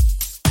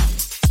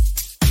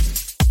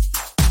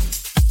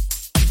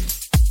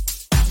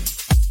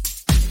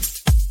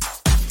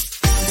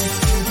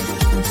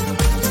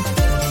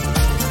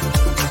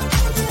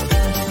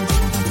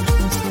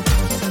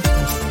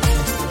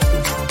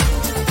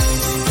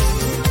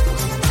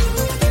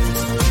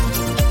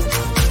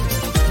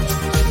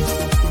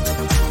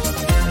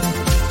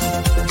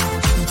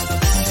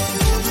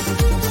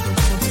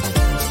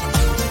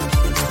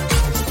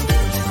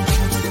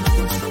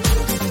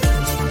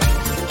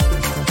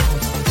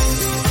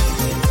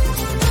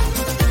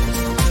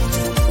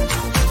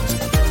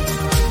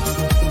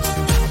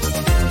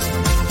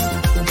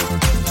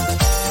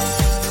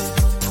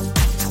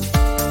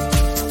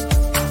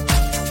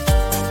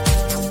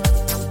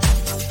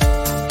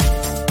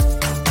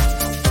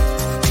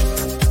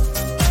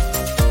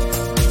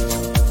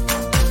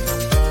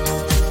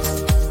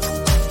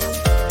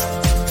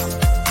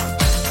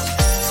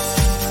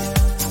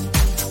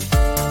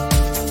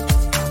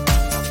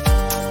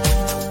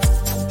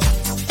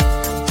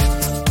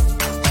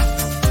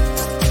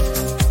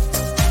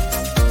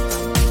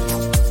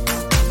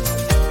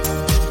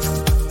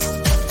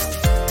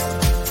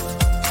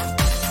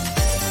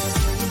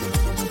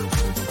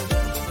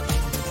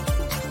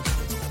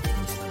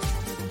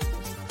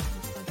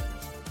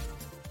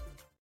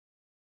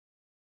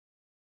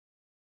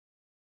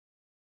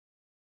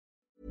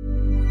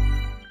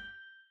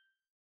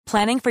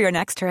 Planning for your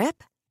next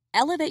trip?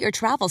 Elevate your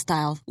travel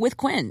style with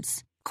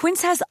Quince.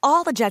 Quince has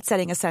all the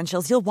jet-setting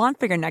essentials you'll want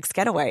for your next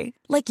getaway,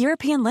 like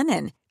European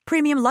linen,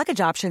 premium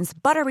luggage options,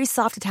 buttery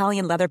soft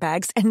Italian leather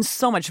bags, and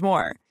so much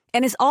more.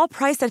 And is all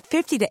priced at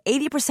 50 to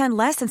 80%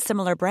 less than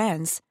similar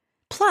brands.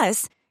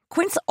 Plus,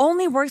 Quince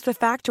only works with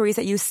factories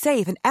that use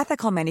safe and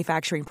ethical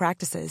manufacturing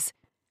practices.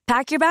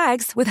 Pack your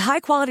bags with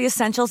high-quality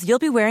essentials you'll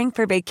be wearing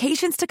for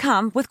vacations to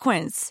come with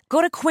Quince. Go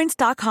to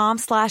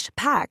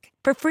quince.com/pack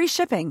for free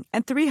shipping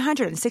and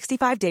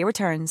 365-day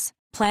returns.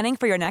 Planning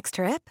for your next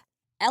trip?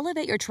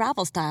 Elevate your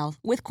travel style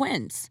with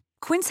Quince.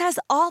 Quince has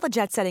all the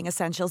jet-setting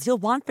essentials you'll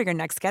want for your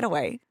next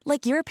getaway,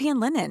 like European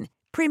linen,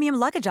 premium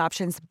luggage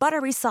options,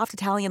 buttery soft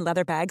Italian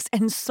leather bags,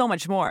 and so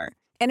much more.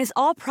 And is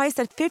all priced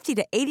at 50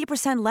 to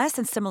 80% less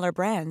than similar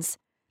brands.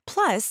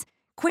 Plus,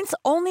 Quince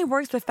only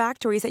works with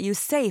factories that use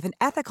safe and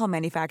ethical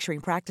manufacturing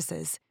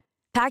practices.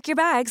 Pack your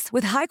bags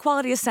with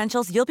high-quality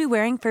essentials you'll be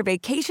wearing for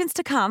vacations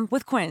to come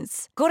with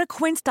Quince. Go to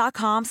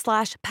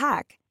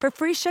quince.com/pack for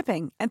free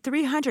shipping and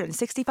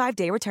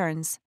 365-day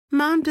returns.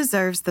 Mom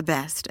deserves the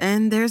best,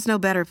 and there's no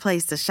better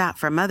place to shop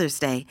for Mother's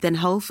Day than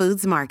Whole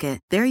Foods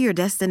Market. They're your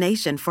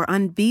destination for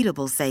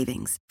unbeatable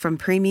savings, from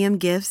premium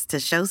gifts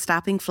to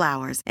show-stopping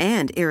flowers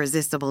and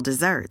irresistible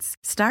desserts.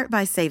 Start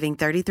by saving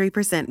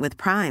 33% with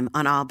Prime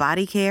on all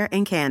body care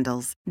and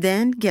candles.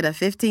 Then get a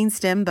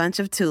 15-stem bunch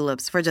of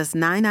tulips for just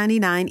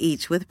 $9.99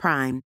 each with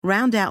Prime.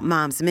 Round out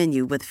Mom's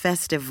menu with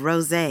festive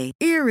rosé,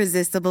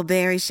 irresistible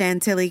berry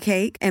chantilly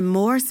cake, and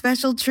more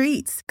special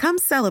treats. Come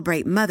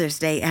celebrate Mother's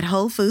Day at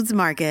Whole Foods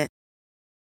Market.